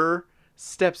now her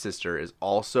stepsister is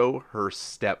also her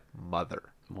stepmother.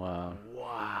 Wow.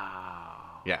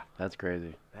 Wow. Yeah. That's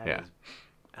crazy. That Yeah. is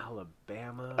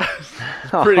Alabama.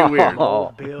 Pretty weird.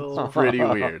 Oh. Bill. Pretty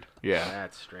weird. Yeah.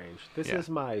 That's strange. This Yeah. is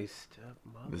my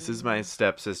stepmother. This is my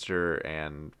stepsister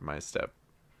and my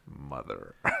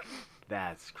stepmother.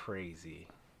 That's crazy.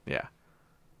 Yeah.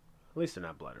 At least they're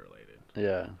not blood related.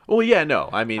 Yeah. Well, yeah, no.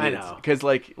 I mean, I it's know. because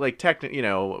like in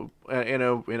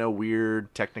a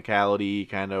weird technicality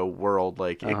kind of world,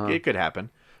 like it could happen.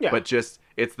 Yeah. But just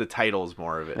it's the titles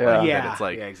more of it. Yeah. Like, that Yeah. it's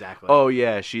like, yeah, exactly. oh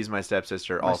yeah, she's my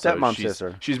stepsister. My Also, stepmom's she's,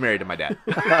 sister. She's married to my dad.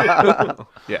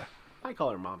 Yeah. I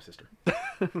call her mom sister.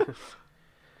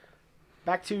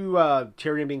 Back to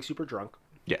Tyrion being super drunk.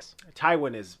 Yes.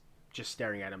 Tywin is just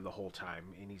staring at him the whole time,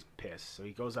 and he's pissed. So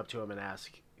he goes up to him and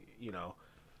asks,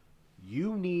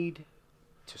 you need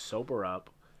to sober up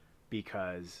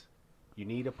because you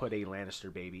need to put a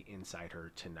Lannister baby inside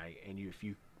her tonight. And if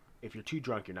you're too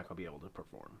drunk, you're not going to be able to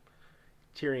perform.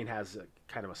 Tyrion has a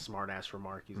kind of a smart-ass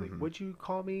remark. He's like, would you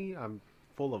call me? I'm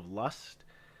full of lust.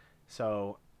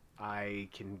 So I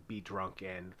can be drunk,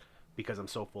 and because I'm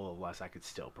so full of lust, I could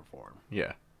still perform.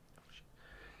 Yeah.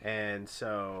 And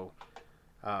so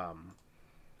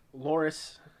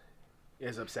Loras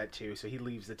is upset too, so he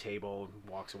leaves the table and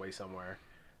walks away somewhere.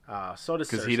 So does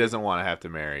Because Cersei. he doesn't want to have to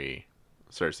marry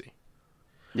Cersei.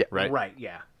 Yeah. Right. Right,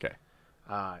 yeah. Okay.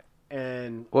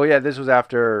 And Well, yeah, this was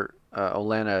after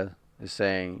Olenna is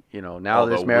saying, now All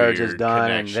this the marriage is weird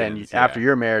done, and then connections, after yeah.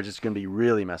 your marriage, it's going to be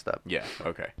really messed up. Yeah.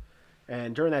 Okay.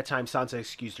 and during that time, Sansa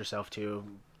excused herself to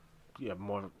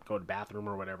more go to the bathroom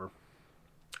or whatever.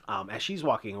 As she's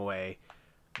walking away,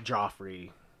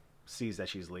 Joffrey sees that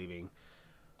she's leaving.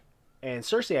 And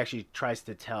Cersei actually tries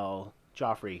to tell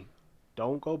Joffrey,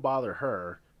 don't go bother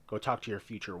her. Go talk to your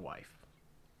future wife.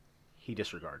 He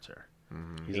disregards her.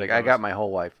 He's He like, I goes- got my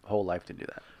whole life to do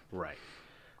that. Right.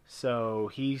 So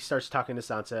he starts talking to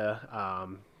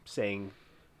Sansa, saying,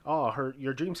 "Oh,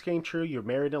 your dreams came true. You're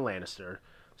married a Lannister.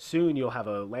 Soon you'll have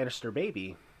a Lannister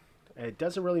baby. And it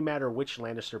doesn't really matter which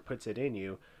Lannister puts it in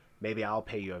you. Maybe I'll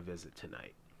pay you a visit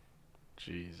tonight.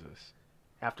 Jesus.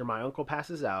 After my uncle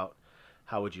passes out,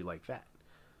 how would you like that?"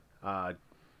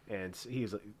 And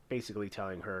he's basically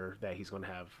telling her that he's going to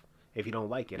have, if you don't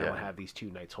like it, Yeah. I'll have these 2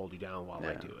 nights hold you down while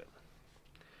I Yeah. do it.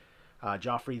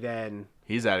 Joffrey then...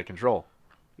 He's out of control.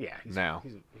 Yeah, he's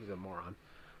a moron.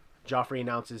 Joffrey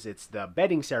announces it's the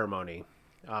bedding ceremony.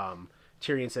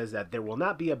 Tyrion says that there will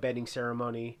not be a bedding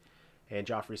ceremony, and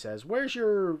Joffrey says, what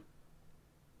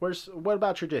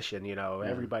about tradition?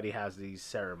 Everybody has these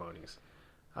ceremonies.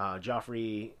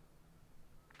 Joffrey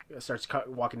starts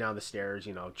walking down the stairs,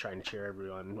 trying to cheer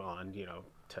everyone on,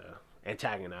 to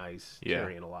antagonize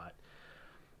Tyrion a lot.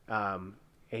 And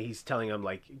he's telling him,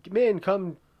 like, men,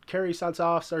 come carry Sansa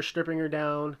off, start stripping her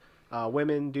down.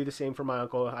 Women, do the same for my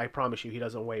uncle. I promise you, he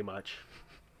doesn't weigh much.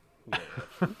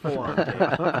 Full on.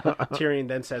 Tyrion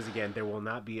then says again, there will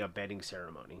not be a bedding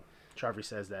ceremony. Joffrey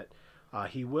says that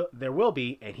there will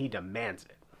be, and he demands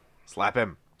it. Slap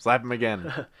him. Slap him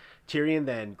again. Tyrion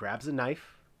then grabs a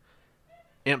knife.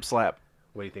 Imp slap.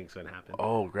 What do you think's going to happen?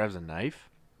 Oh, grabs a knife?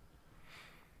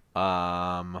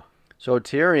 So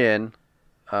Tyrion,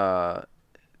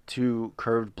 2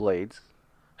 curved blades,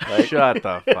 right? Shut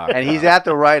the fuck and he's up. at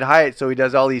the right height, so he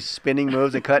does all these spinning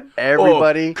moves and cut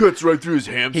everybody. Oh, cuts right through his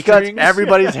hamstrings. He cuts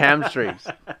everybody's hamstrings.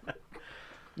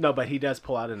 No, but he does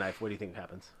pull out a knife. What do you think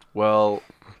happens? Well,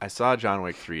 I saw John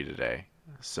Wick 3 today,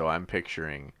 so I'm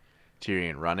picturing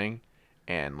Tyrion running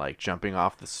and like jumping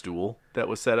off the stool that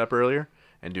was set up earlier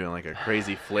and doing like a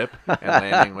crazy flip and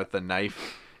landing with the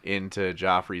knife into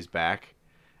Joffrey's back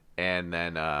and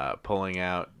then pulling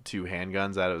out 2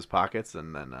 handguns out of his pockets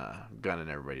and then gunning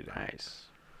everybody down. Nice.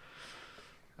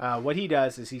 What he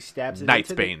does is he stabs it Knight's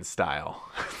into Bane style.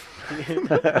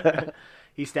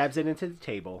 he stabs it into the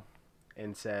table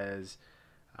and says,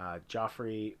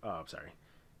 Joffrey... Oh, I'm sorry.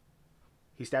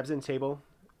 He stabs it in the table.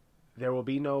 There will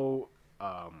be no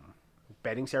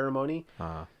bedding ceremony.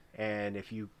 And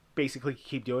if you basically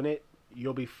keep doing it,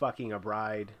 you'll be fucking a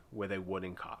bride with a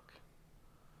wooden cock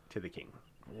to the king.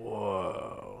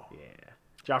 Whoa. Yeah.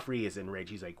 Joffrey is enraged.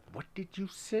 He's like, what did you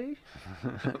say?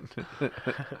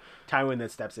 Tywin then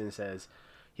steps in and says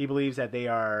he believes that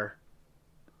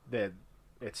that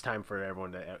it's time for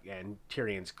everyone to, and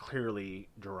Tyrion's clearly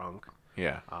drunk.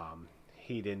 Yeah.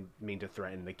 He didn't mean to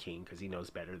threaten the king because he knows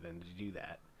better than to do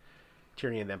that.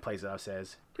 Tyrion then plays it off,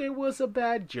 says, it was a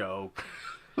bad joke.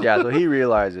 Yeah, so he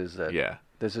realizes that Yeah.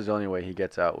 this is the only way he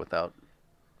gets out without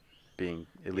being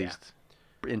at least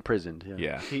imprisoned.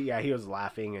 Yeah. He was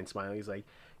laughing and smiling. He's like,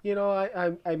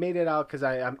 I made it out because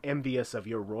I'm envious of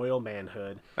your royal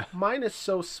manhood. Mine is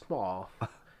so small.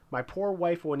 My poor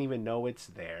wife won't even know it's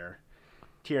there.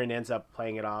 Tyrion ends up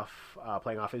playing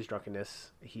off his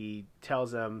drunkenness. He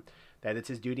tells them that it's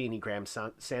his duty, and he grabs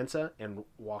Sansa and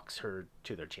walks her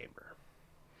to their chamber.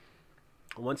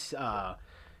 Once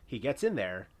he gets in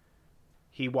there,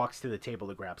 he walks to the table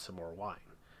to grab some more wine.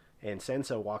 And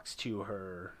Sansa walks to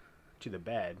the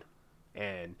bed,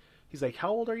 and he's like, how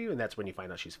old are you? And that's when you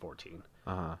find out she's 14.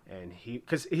 And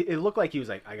because it looked like he was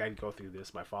like, I gotta go through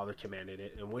this. My father commanded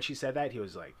it. And when she said that, he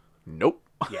was like, Nope.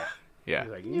 yeah. Yeah. He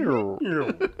was like,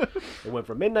 it went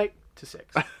from midnight to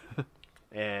 6.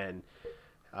 And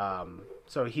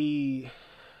so he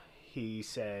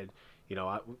said,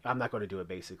 I'm not going to do it,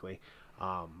 basically.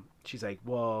 She's like,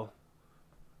 well...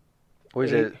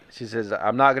 She says,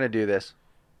 I'm not going to do this.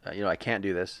 I can't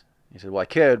do this. He said, well, I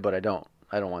could, but I don't.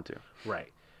 I don't want to.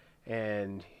 Right.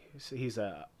 And he's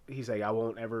like, I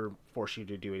won't ever force you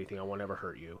to do anything. I won't ever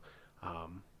hurt you.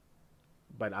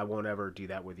 But I won't ever do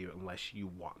that with you unless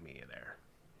you want me there.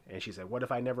 And she said, what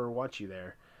if I never want you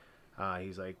there?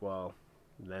 He's like, well,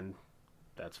 then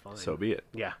that's fine. So be it.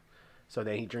 Yeah. So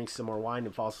then he drinks some more wine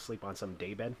and falls asleep on some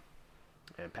daybed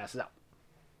and passes out.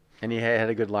 And he had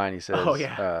a good line. He says,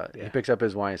 Yeah. he picks up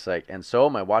his wine. He's like, and so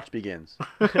my watch begins.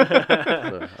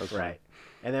 Right.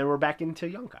 And then we're back into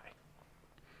Yunkai.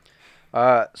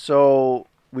 So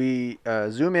we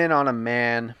zoom in on a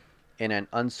man in an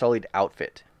unsullied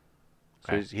outfit.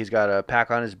 So Okay. he's got a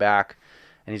pack on his back,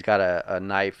 and he's got a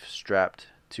knife strapped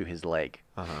to his leg.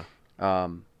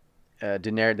 Daenerys.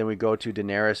 Then we go to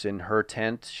Daenerys in her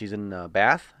tent. She's in a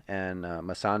bath, and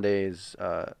Missandei is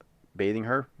bathing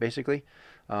her, basically.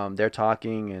 They're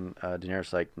talking, and Daenerys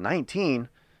is like, 19?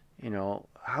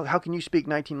 How can you speak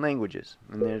 19 languages?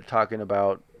 And they're talking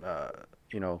about,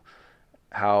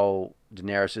 how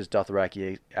Daenerys'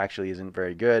 Dothraki actually isn't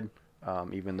very good,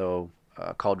 even though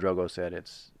Khal Drogo said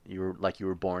you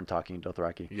were born talking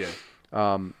Dothraki. Yeah.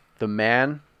 The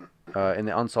man in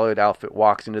the unsullied outfit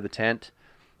walks into the tent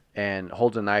and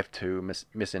holds a knife to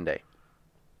Missandei.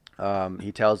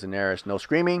 He tells Daenerys, no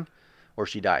screaming or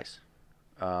she dies.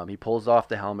 He pulls off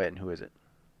the helmet, and who is it?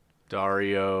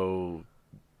 Dario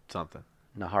something.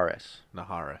 Naharis.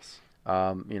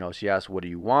 She asks, what do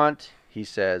you want? He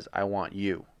says, I want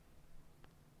you.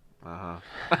 And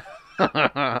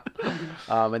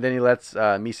then he lets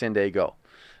Missandei go.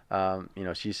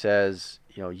 She says,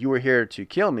 you were here to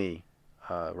kill me,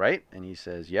 right? And he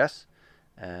says, yes.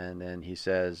 And then he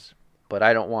says, but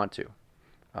I don't want to.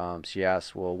 She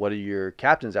asks, well, what do your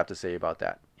captains have to say about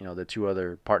that? The 2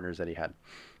 other partners that he had.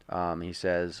 He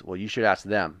says, well, you should ask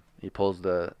them. He pulls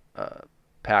the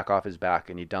pack off his back,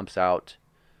 and he dumps out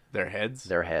Their heads?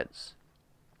 their heads.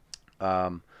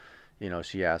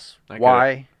 She asks,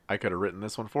 why? I could have written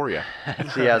this one for you.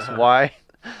 She asks, why?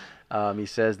 He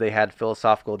says they had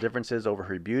philosophical differences over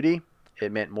her beauty.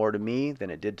 It meant more to me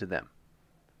than it did to them.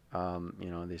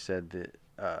 They said that,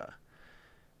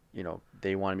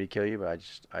 they wanted me to kill you, but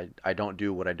I don't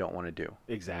do what I don't want to do.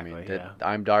 Exactly,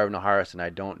 I'm Dario Naharis, and I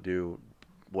don't do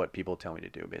what people tell me to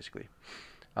do, basically.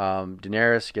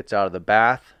 Daenerys gets out of the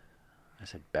bath. I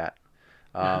said bat.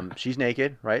 She's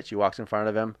naked, right? She walks in front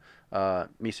of him.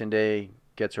 Missandei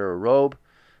gets her a robe.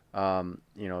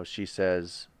 She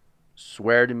says,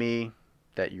 swear to me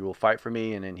that you will fight for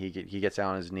me. And then he gets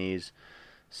down on his knees,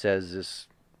 says this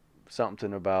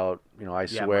something about, I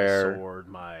swear. My sword,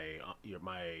 my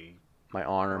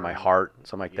honor, my heart,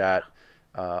 something like that.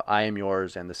 I am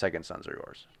yours, and the second sons are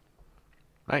yours.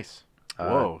 Nice.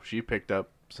 Whoa, she picked up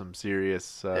some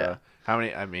serious. How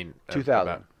many? I mean,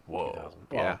 2,000. Whoa.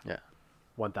 2,000. Yeah.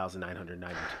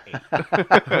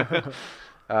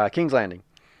 1,998. King's Landing.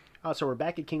 So we're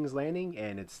back at King's Landing,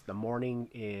 and it's the morning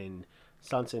in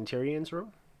Sansa and Tyrion's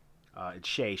room. It's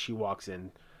Shay. She walks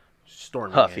in,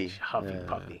 storming, Huffy. and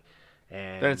puffy.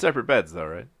 And They're in separate beds, though,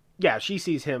 right? yeah, she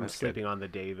sees him That's sleeping on the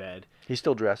day bed, He's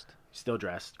still dressed. still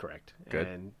dressed, correct. Good.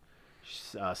 And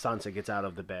Sansa gets out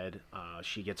of the bed.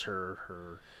 She gets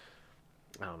her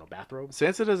I don't know, bathrobe.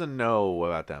 Sansa doesn't know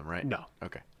about them, right? No.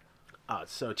 Okay.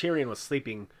 So Tyrion was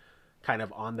sleeping kind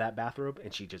of on that bathrobe,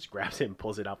 and she just grabs it and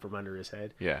pulls it out from under his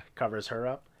head. Yeah. Covers her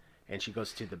up, and she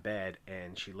goes to the bed,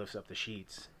 and she lifts up the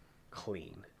sheets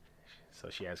clean. So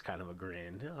she has kind of a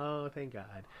grin. Oh, thank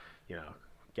God. You know,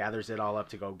 gathers it all up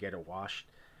to go get it washed,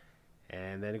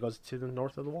 and then it goes to the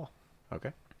north of the wall.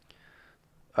 Okay.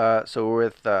 So we're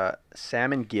with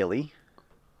Sam and Gilly,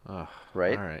 Oh,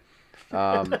 right? All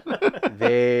right.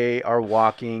 They are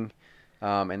walking,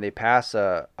 and they pass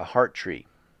a heart tree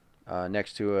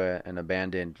next to an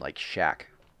abandoned like shack.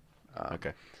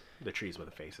 Okay. The trees with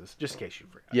the faces, just in case you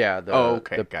forgot. Yeah.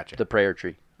 okay, gotcha. The prayer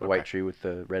tree, the white Okay. tree with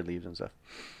the red leaves and stuff.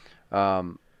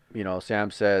 You know, Sam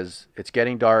says it's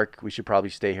getting dark. We should probably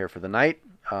stay here for the night.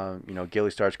 You know,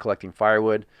 Gilly starts collecting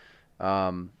firewood,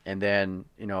 and then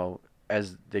you know,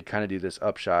 as they kind of do this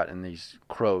upshot, and these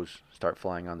crows start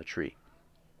flying on the tree.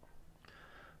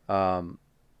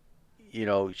 You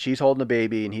know, she's holding a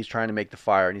baby, and he's trying to make the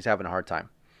fire, and he's having a hard time.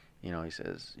 You know, he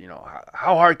says, you know,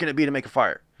 how hard can it be to make a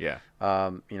fire? Yeah.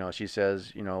 You know, she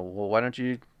says, you know, well, why don't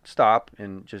you stop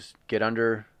and just get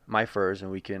under my furs, and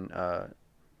we can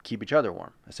keep each other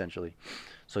warm, essentially.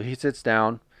 So he sits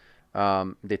down.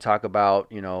 They talk about,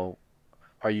 you know,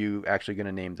 are you actually going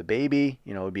to name the baby?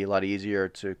 You know, it would be a lot easier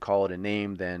to call it a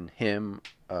name than him.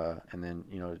 And then,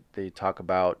 you know, they talk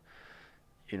about,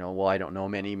 you know, well, I don't know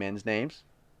many men's names,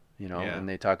 you know, Yeah. and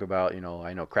they talk about, you know,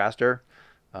 I know Craster.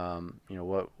 You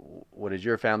know, what is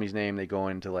your family's name? They go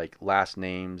into like last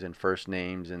names and first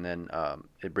names, and then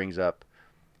it brings up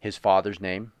his father's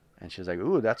name, and she's like,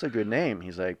 "Ooh, that's a good name."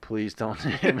 He's like, "Please don't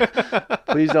name,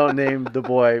 please don't name the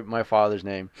boy my father's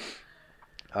name."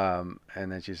 And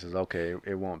then she says, "Okay,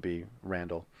 it won't be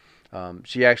Randall."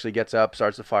 She actually gets up,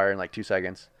 starts the fire in like 2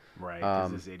 seconds. Right,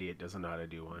 because this idiot doesn't know how to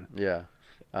do one. Yeah.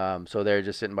 So they're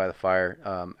just sitting by the fire.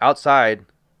 Outside,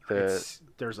 There's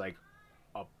like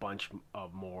a bunch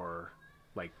of more,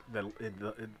 like the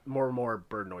more and more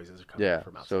bird noises are coming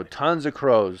from outside. so tons of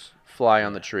crows fly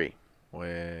on the tree.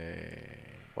 Wait.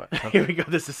 What? Here we go,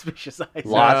 the suspicious eyes.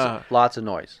 Lots of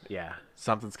noise. Yeah,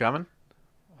 Something's coming?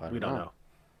 we don't know.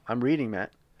 I'm reading,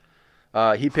 Matt.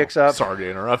 He picks up. Sorry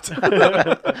to interrupt.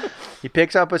 He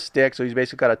picks up a stick, so he's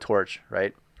basically got a torch,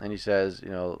 right? And he says, you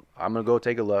know, I'm gonna go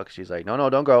take a look. She's like, no,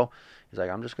 don't go. He's like,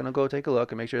 I'm just gonna go take a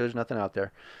look and make sure there's nothing out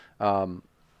there.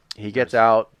 He gets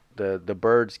out. The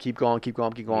birds keep going.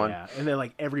 Yeah, and then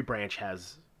like every branch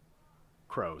has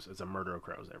crows. It's a murder of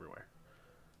crows everywhere.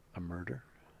 A murder?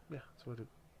 Yeah, that's what a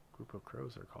group of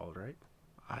crows are called, right?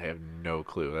 I have no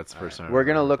clue. That's the first time. We're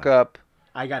gonna look up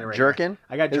I got it right. jerkin.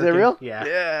 I got Is jerkin. it real?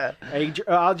 Yeah.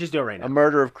 I'll just do it right now. A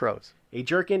murder of crows. A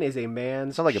jerkin is a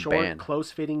man's Sounds like a short, band.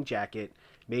 close-fitting jacket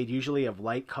made usually of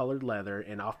light-colored leather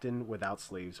and often without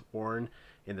sleeves, worn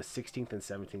in the 16th and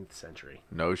 17th century.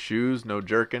 No shoes, no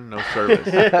jerkin, no service.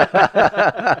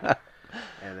 And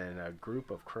then a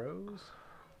group of crows.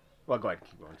 Well, go ahead.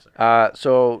 Keep going. Sorry.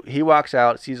 So he walks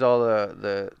out, sees all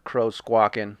the crows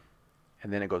squawking,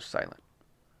 and then it goes silent.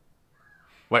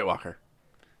 White Walker.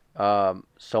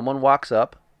 Someone walks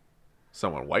up,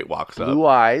 Someone white walks blue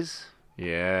up. eyes,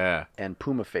 Yeah. and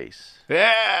puma face.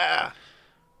 Yeah.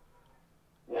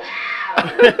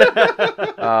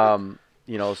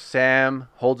 You know, Sam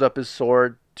holds up his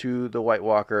sword to the White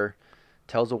Walker,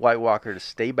 tells the White Walker to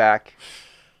stay back.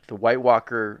 The White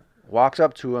Walker walks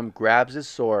up to him, grabs his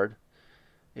sword.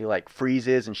 He like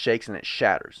freezes and shakes, and it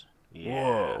shatters.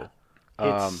 Yeah.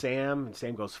 It's Sam, and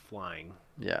Sam goes flying.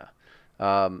 Yeah.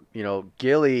 You know,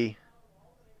 Gilly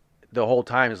the whole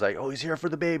time is like, oh, he's here for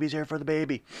the baby. He's here for the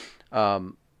baby.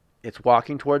 It's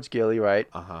walking towards Gilly, right?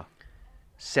 Uh-huh.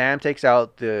 Sam takes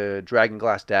out the dragon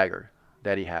glass dagger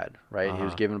that he had, right? He was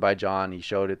Uh-huh. given by John. He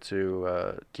showed it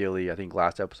to Gilly, I think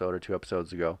last episode or 2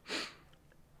 episodes ago.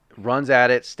 Runs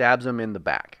at it, stabs him in the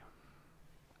back.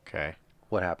 Okay.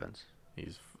 What happens?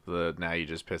 Now you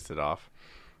just pissed it off.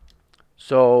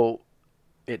 So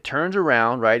it turns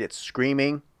around, right? It's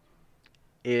screaming.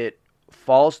 It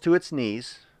falls to its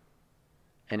knees,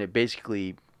 and it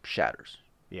basically shatters.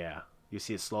 Yeah. You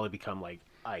see it slowly become like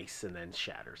ice and then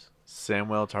shatters.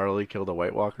 Samuel Tarly killed a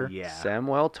White Walker. Yeah.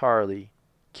 Samuel Tarly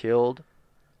killed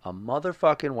a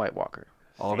motherfucking White Walker.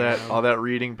 All that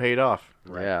reading paid off.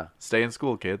 Right. Yeah. Stay in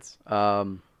school, kids.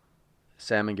 Sam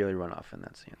and Gilly run off, and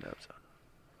that's the end of the episode.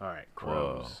 All right.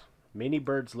 Crows. Many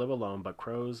birds live alone, but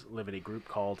crows live in a group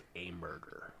called a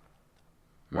murder.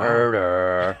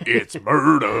 Murder. It's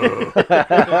murder.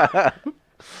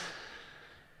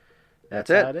 That's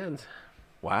how it. it ends.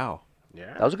 Wow.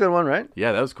 Yeah. That was a good one, right?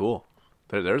 Yeah, that was cool.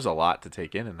 There's a lot to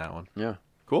take in that one. Yeah.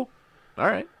 Cool. All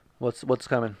right. What's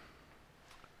coming?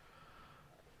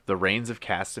 The Reigns of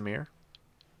Castamere,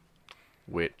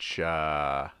 which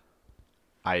I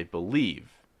believe,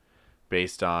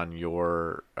 based on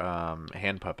your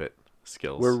hand puppet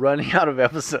skills, We're running out of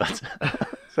episodes.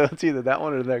 So it's either that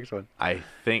one or the next one. I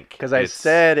think Because I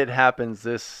said it happens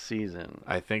this season.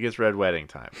 I think it's Red Wedding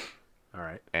time, All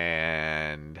right.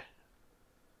 and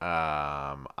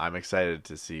I'm excited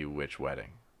to see which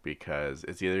wedding, because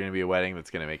it's either going to be a wedding that's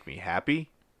going to make me happy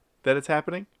that it's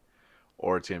happening,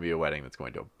 or it's going to be a wedding that's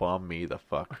going to bum me the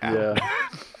fuck out. Yeah.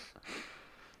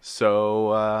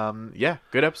 So, yeah,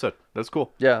 good episode. That's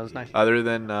cool. Yeah, it was nice. Other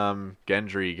than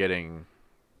Gendry getting,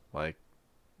 like,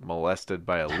 molested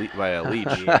by a leech.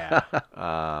 Yeah.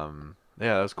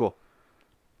 Yeah, that was cool.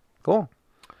 Cool.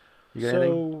 You got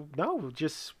anything? So, no,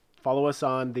 just follow us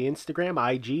on the Instagram,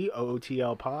 IG,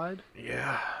 OOTL Pod.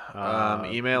 Yeah.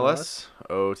 Email email us,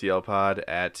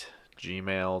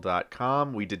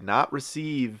 ootlpod@gmail.com. We did not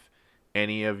receive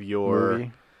any of your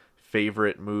Movie?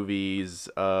 favorite movies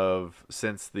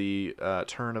since the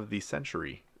turn of the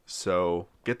century. So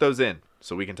get those in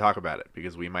so we can talk about it,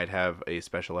 because we might have a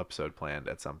special episode planned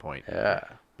at some point Yeah.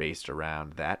 based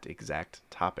around that exact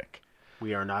topic.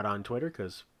 We are not on Twitter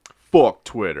because Fuck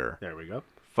Twitter. there we go.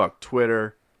 Fuck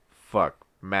Twitter. Fuck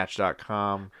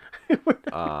Match.com. Try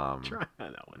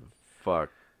that one. Fuck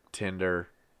Tinder.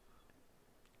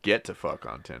 Get to fuck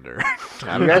on Tinder.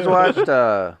 You guys watched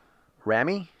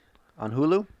Rami on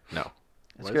Hulu? No.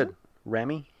 It's What is good. it?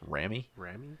 Rami. Rami?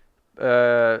 Rami?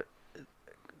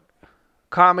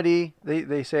 Comedy,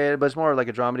 they say it, but it's more like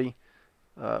a dramedy.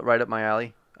 Right up my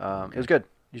alley. It was good.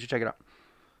 You should check it out.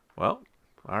 Well,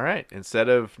 all right. Instead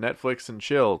of Netflix and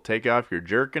chill, take off your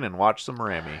jerkin and watch some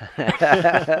Rami.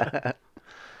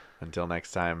 Until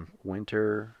next time.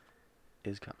 Winter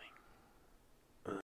is coming.